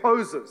James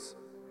poses,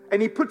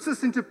 and he puts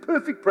this into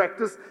perfect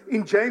practice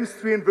in James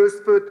 3 and verse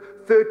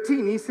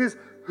 13. He says,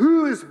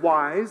 who is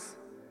wise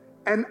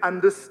and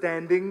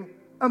understanding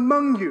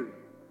among you?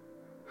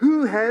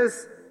 Who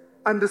has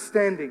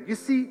understanding? You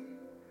see,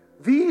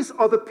 these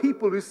are the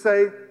people who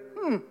say,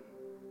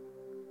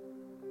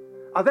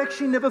 I've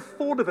actually never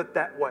thought of it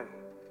that way.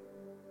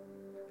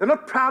 They're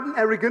not proud and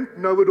arrogant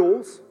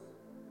know-it-alls.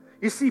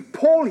 You see,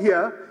 Paul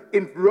here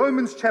in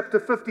Romans chapter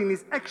 15,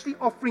 he's actually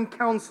offering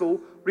counsel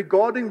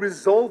regarding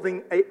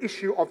resolving an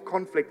issue of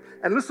conflict.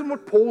 And listen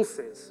what Paul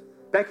says,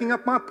 backing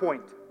up my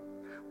point.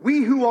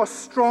 We who are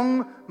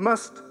strong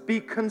must be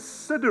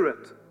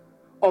considerate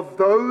of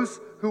those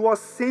who are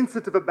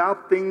sensitive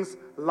about things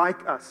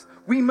like us.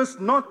 We must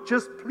not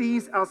just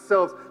please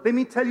ourselves. Let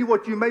me tell you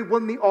what, you may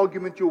win the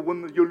argument, you'll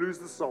lose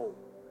the soul.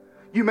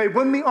 You may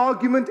win the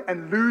argument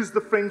and lose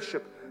the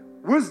friendship.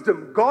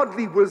 Wisdom,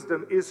 godly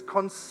wisdom, is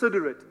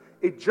considerate.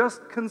 It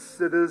just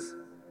considers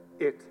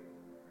it.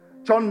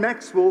 John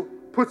Maxwell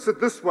puts it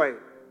this way: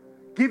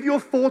 give your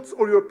thoughts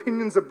or your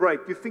opinions a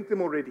break. You think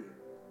them already.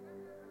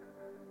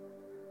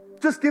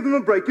 Just give them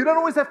a break. You don't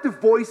always have to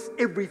voice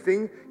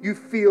everything you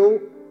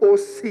feel or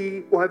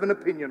see or have an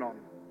opinion on.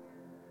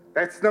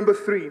 That's number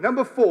 3.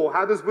 Number 4,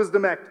 how does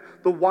wisdom act?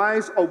 The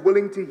wise are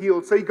willing to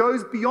yield. So he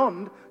goes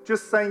beyond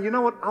just saying, you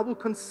know what, I will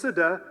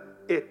consider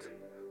it.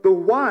 The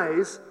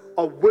wise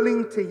are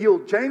willing to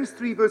yield. James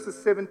 3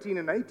 verses 17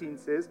 and 18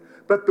 says,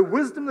 but the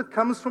wisdom that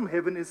comes from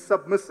heaven is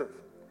submissive.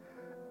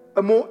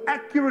 A more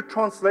accurate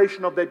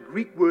translation of that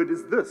Greek word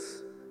is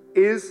this,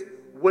 is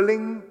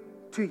willing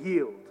to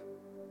yield.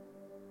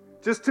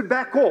 Just to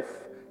back off.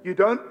 You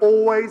don't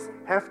always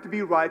have to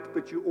be right,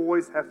 but you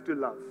always have to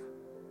love.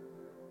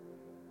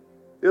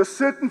 There are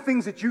certain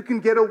things that you can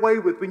get away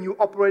with when you're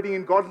operating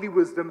in godly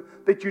wisdom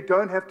that you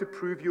don't have to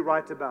prove you're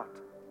right about.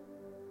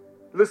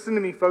 Listen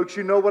to me, folks.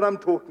 You know what I'm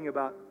talking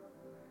about.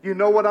 You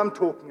know what I'm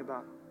talking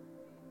about.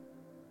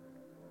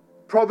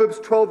 Proverbs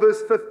 12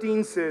 verse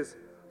 15 says,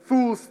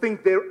 fools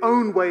think their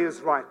own way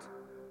is right,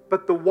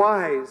 but the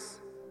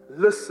wise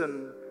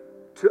listen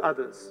to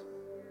others.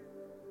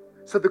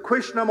 So the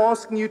question I'm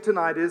asking you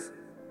tonight is,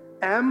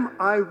 am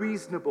I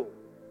reasonable?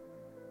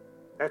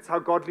 That's how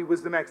godly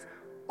wisdom acts.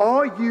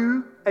 Are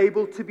you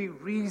able to be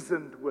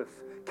reasoned with?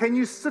 Can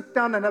you sit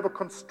down and have a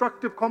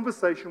constructive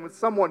conversation with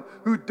someone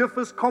who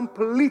differs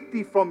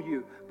completely from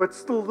you, but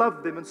still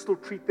love them and still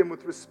treat them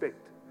with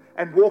respect,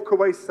 and walk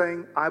away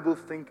saying, I will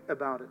think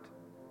about it?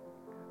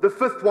 The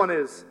 5th one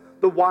is,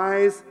 the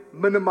wise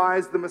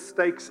minimize the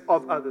mistakes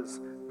of others.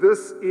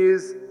 This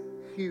is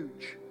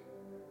huge.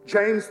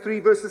 James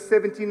 3 verses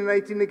 17 and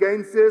 18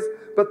 again says,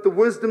 but the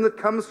wisdom that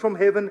comes from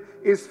heaven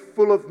is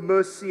full of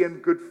mercy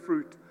and good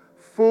fruit.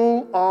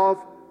 Full of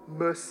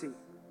mercy.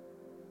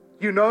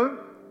 You know,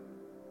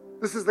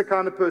 this is the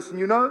kind of person,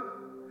 you know,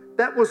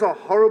 that was a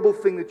horrible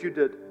thing that you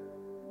did.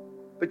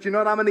 But you know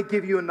what, I'm going to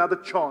give you another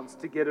chance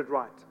to get it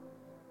right.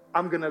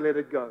 I'm going to let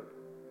it go.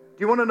 Do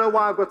you want to know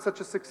why I've got such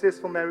a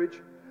successful marriage?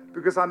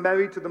 Because I'm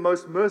married to the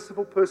most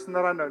merciful person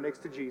that I know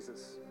next to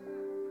Jesus.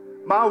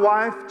 My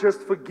wife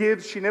just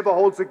forgives. She never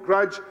holds a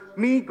grudge.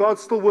 Me,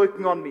 God's still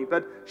working on me.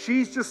 But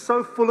she's just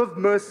so full of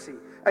mercy.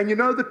 And you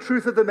know the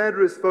truth of the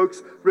matter is,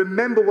 folks,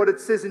 remember what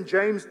it says in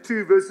James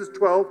 2 verses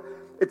 12.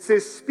 It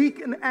says, speak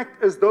and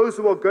act as those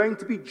who are going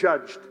to be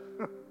judged.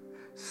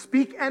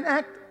 Speak and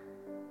act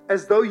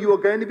as though you are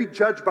going to be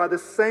judged by the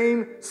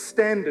same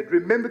standard.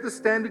 Remember the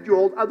standard you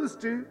hold others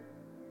to?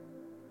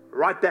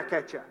 Right back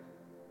at you.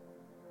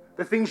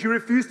 The things you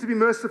refuse to be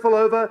merciful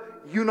over,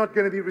 you're not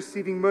going to be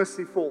receiving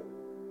mercy for.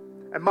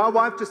 And my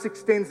wife just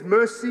extends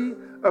mercy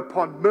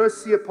upon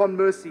mercy upon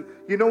mercy.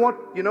 You know what?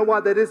 You know why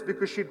that is?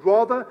 Because she'd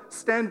rather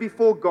stand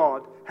before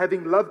God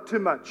having loved too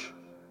much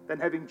than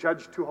having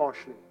judged too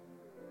harshly.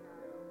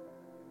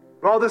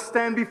 Rather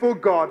stand before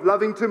God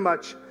loving too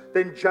much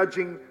than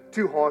judging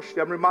too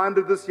harshly. I'm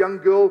reminded of this young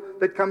girl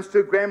that comes to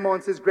her grandma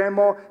and says,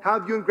 Grandma, how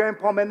have you and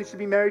Grandpa managed to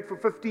be married for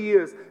 50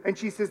 years? And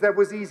she says, that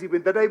was easy.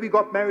 When the day we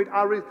got married,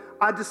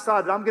 I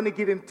decided I'm going to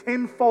give him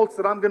 10 faults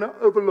that I'm going to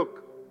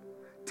overlook.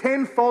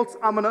 10 faults,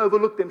 I'm going to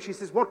overlook them. She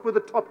says, what were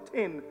the top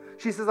 10?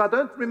 She says, I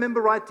don't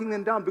remember writing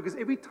them down because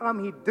every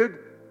time he did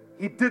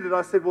it,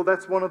 I said, well,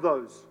 that's one of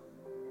those.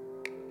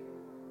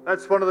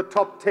 That's one of the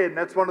top 10.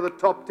 That's one of the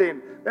top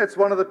 10. That's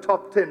one of the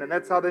top 10. And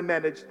that's how they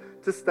managed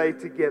to stay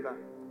together.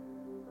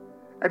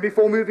 And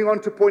before moving on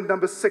to point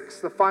number 6,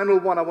 the final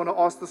one, I want to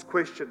ask this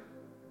question.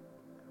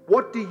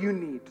 What do you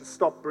need to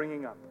stop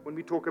bringing up when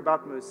we talk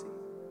about mercy?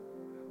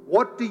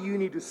 What do you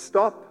need to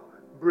stop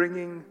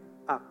bringing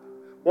up?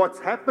 What's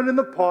happened in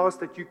the past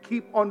that you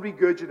keep on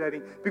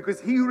regurgitating? Because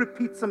he who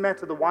repeats a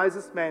matter, the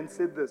wisest man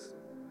said this,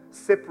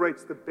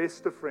 separates the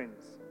best of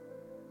friends.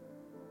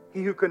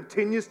 He who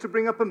continues to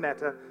bring up a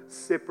matter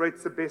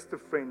separates the best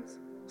of friends.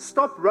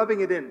 Stop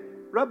rubbing it in.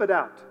 Rub it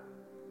out.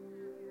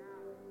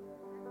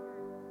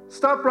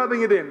 Stop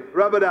rubbing it in.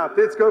 Rub it out.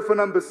 Let's go for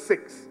number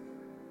 6.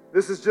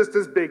 This is just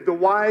as big. The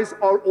wise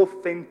are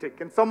authentic.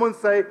 Can someone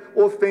say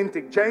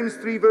authentic? James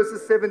 3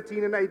 verses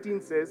 17 and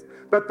 18 says,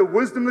 but the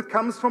wisdom that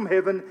comes from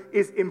heaven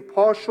is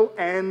impartial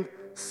and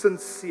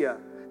sincere.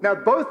 Now,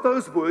 both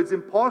those words,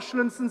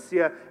 impartial and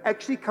sincere,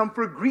 actually come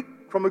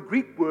from a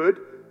Greek word,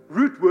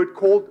 root word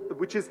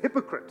which is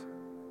hypocrite.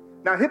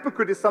 Now,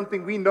 hypocrite is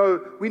something we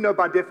know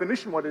by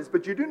definition what it is,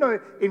 but you do know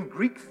in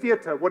Greek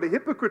theater what a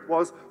hypocrite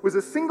was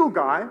a single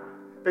guy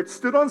that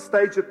stood on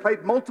stage that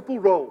played multiple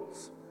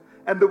roles.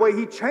 And the way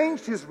he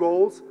changed his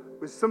roles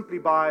was simply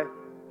by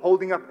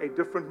holding up a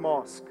different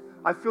mask.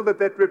 I feel that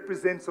that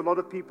represents a lot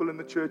of people in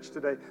the church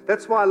today.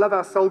 That's why I love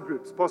our cell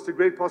groups. Pastor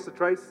Greg, Pastor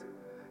Trace.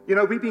 You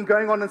know, we've been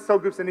going on in cell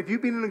groups, and if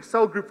you've been in a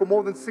cell group for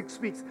more than 6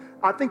 weeks,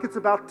 I think it's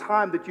about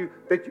time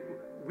that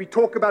we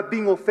talk about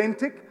being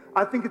authentic.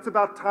 I think it's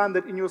about time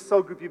that in your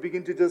cell group you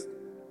begin to just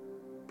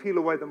peel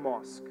away the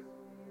mask.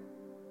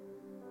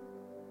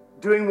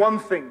 Doing one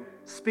thing,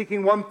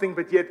 speaking one thing,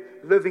 but yet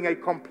living a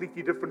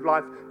completely different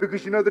life.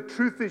 Because you know, the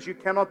truth is you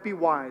cannot be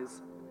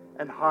wise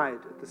and hide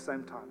at the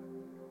same time.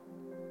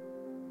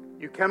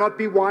 You cannot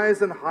be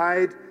wise and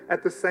hide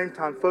at the same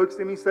time. Folks,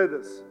 let me say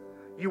this.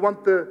 You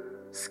want the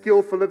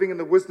skill for living in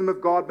the wisdom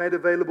of God made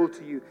available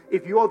to you.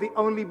 If you are the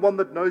only one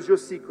that knows your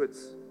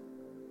secrets,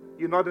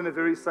 you're not in a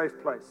very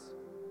safe place.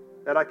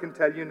 That I can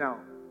tell you now.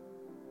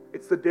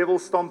 It's the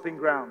devil's stomping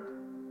ground.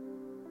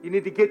 You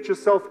need to get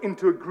yourself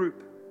into a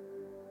group.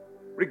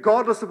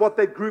 Regardless of what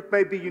that group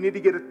may be, you need to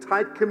get a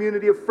tight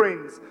community of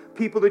friends,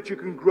 people that you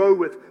can grow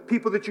with,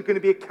 people that you're going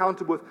to be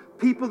accountable with,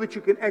 people that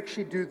you can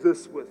actually do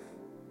this with.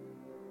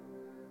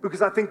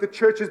 Because I think the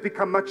church has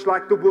become much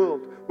like the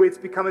world, where it's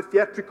become a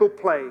theatrical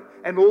play,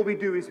 and all we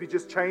do is we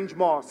just change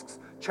masks,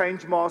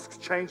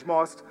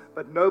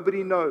 but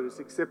nobody knows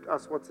except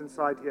us what's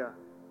inside here.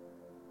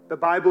 The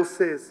Bible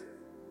says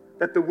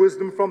that the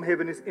wisdom from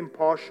heaven is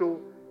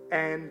impartial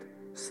and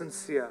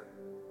sincere.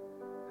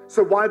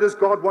 So why does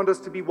God want us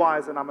to be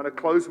wise? And I'm going to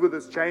close with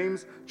this.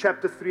 James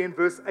chapter 3 and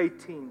verse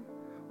 18.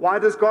 Why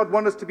does God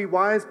want us to be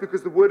wise?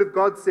 Because the word of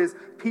God says,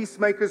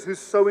 peacemakers who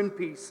sow in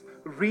peace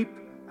reap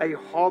a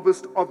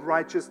harvest of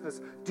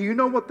righteousness. Do you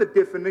know what the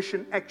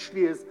definition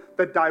actually is?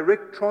 The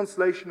direct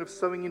translation of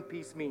sowing in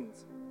peace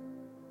means.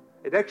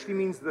 It actually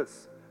means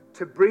this: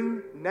 to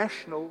bring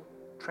national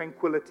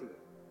tranquility.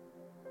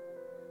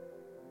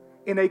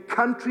 In a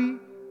country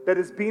that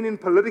has been in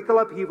political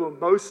upheaval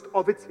most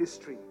of its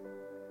history,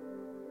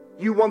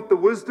 you want the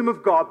wisdom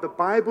of God. The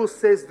Bible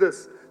says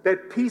this,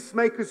 that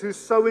peacemakers who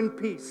sow in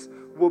peace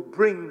will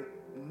bring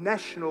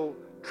national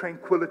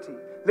tranquility.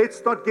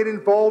 Let's not get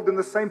involved in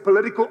the same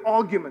political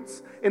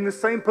arguments, in the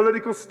same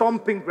political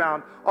stomping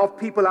ground of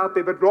people out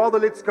there, but rather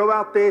let's go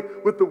out there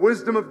with the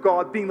wisdom of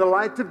God, being the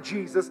light of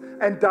Jesus,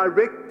 and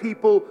direct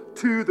people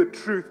to the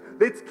truth.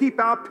 Let's keep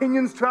our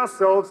opinions to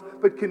ourselves,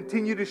 but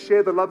continue to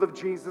share the love of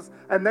Jesus.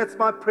 And that's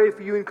my prayer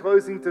for you in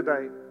closing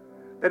today.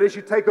 That as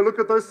you take a look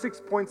at those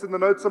 6 points and the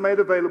notes are made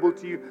available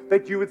to you,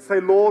 that you would say,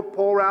 Lord,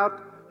 pour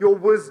out your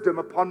wisdom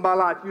upon my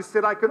life. You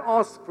said I can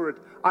ask for it.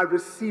 I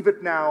receive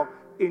it now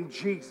in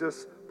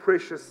Jesus'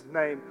 precious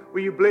name.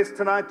 Were you blessed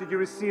tonight? Did you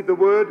receive the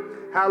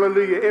word?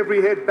 Hallelujah.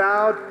 Every head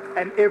bowed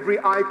and every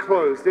eye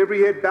closed.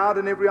 Every head bowed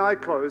and every eye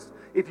closed.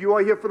 If you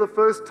are here for the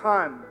first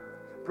time,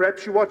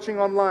 perhaps you're watching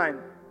online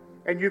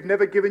and you've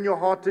never given your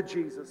heart to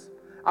Jesus,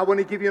 I want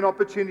to give you an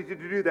opportunity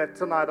to do that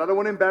tonight. I don't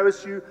want to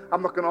embarrass you.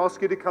 I'm not going to ask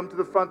you to come to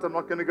the front. I'm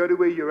not going to go to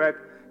where you're at.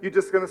 You're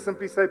just going to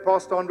simply say,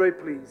 Pastor Andre,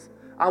 please,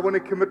 I want to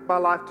commit my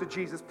life to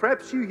Jesus.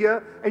 Perhaps you're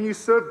here and you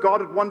served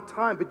God at one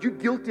time, but you're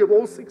guilty of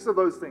all 6 of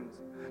those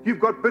things. You've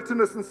got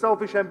bitterness and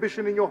selfish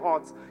ambition in your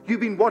hearts.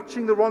 You've been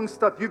watching the wrong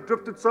stuff. You've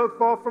drifted so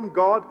far from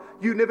God,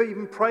 you never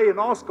even pray and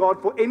ask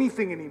God for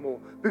anything anymore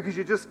because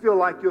you just feel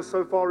like you're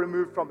so far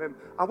removed from Him.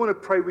 I want to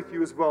pray with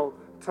you as well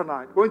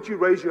tonight. Won't you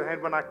raise your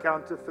hand when I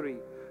count to 3?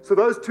 So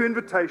those 2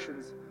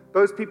 invitations,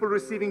 those people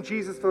receiving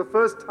Jesus for the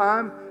first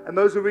time and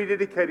those who are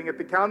rededicating at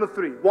the count of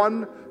 3.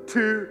 1,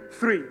 2,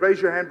 3.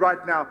 Raise your hand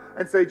right now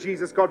and say,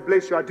 Jesus, God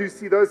bless you. I do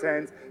see those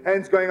hands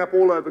going up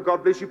all over.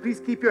 God bless you. Please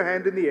keep your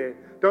hand in the air.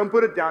 Don't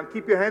put it down.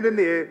 Keep your hand in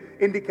the air,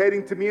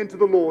 indicating to me and to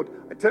the Lord,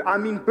 I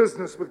mean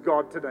business with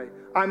God today.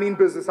 I mean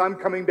business. I'm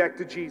coming back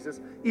to Jesus.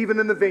 Even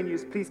in the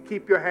venues, please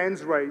keep your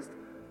hands raised.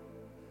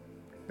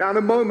 Now in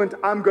a moment,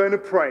 I'm going to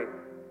pray.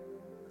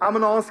 I'm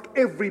going to ask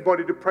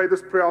everybody to pray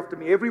this prayer after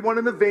me. Everyone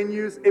in the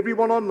venues,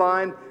 everyone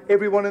online,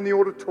 everyone in the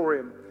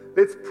auditorium.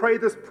 Let's pray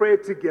this prayer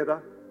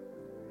together,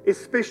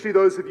 especially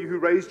those of you who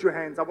raised your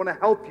hands. I want to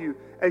help you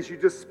as you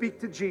just speak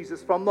to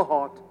Jesus from the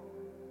heart,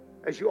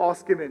 as you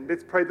ask Him in.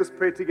 Let's pray this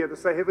prayer together.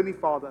 Say, Heavenly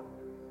Father,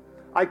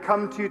 I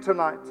come to you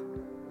tonight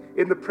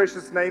in the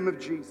precious name of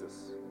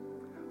Jesus.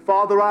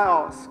 Father, I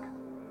ask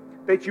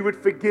that you would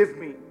forgive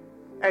me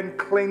and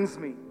cleanse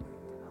me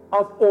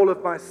of all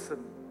of my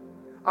sin.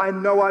 I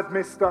know I've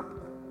messed up,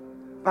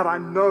 but I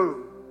know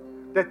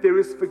that there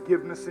is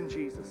forgiveness in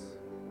Jesus.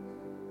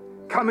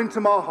 Come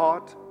into my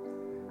heart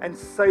and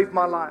save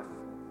my life.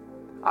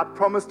 I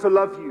promise to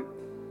love you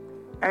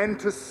and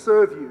to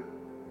serve you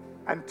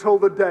until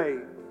the day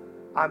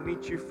I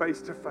meet you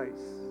face to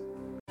face.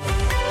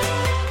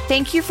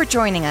 Thank you for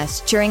joining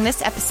us during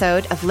this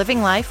episode of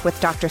Living Life with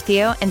Dr.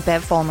 Theo and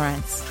Bev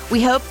Wolmarans.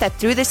 We hope that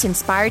through this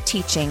inspired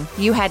teaching,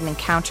 you had an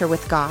encounter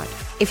with God.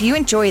 If you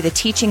enjoy the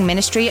teaching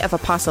ministry of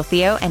Apostle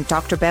Theo and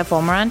Dr. Bev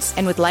Wolmarans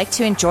and would like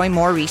to enjoy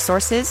more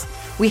resources,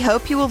 we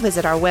hope you will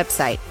visit our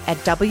website at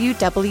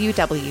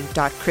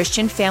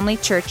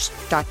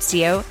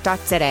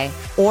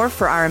www.christianfamilychurch.co.za, or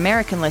for our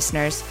American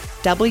listeners,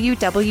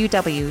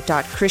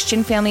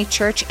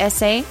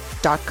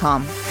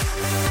 www.christianfamilychurchsa.com.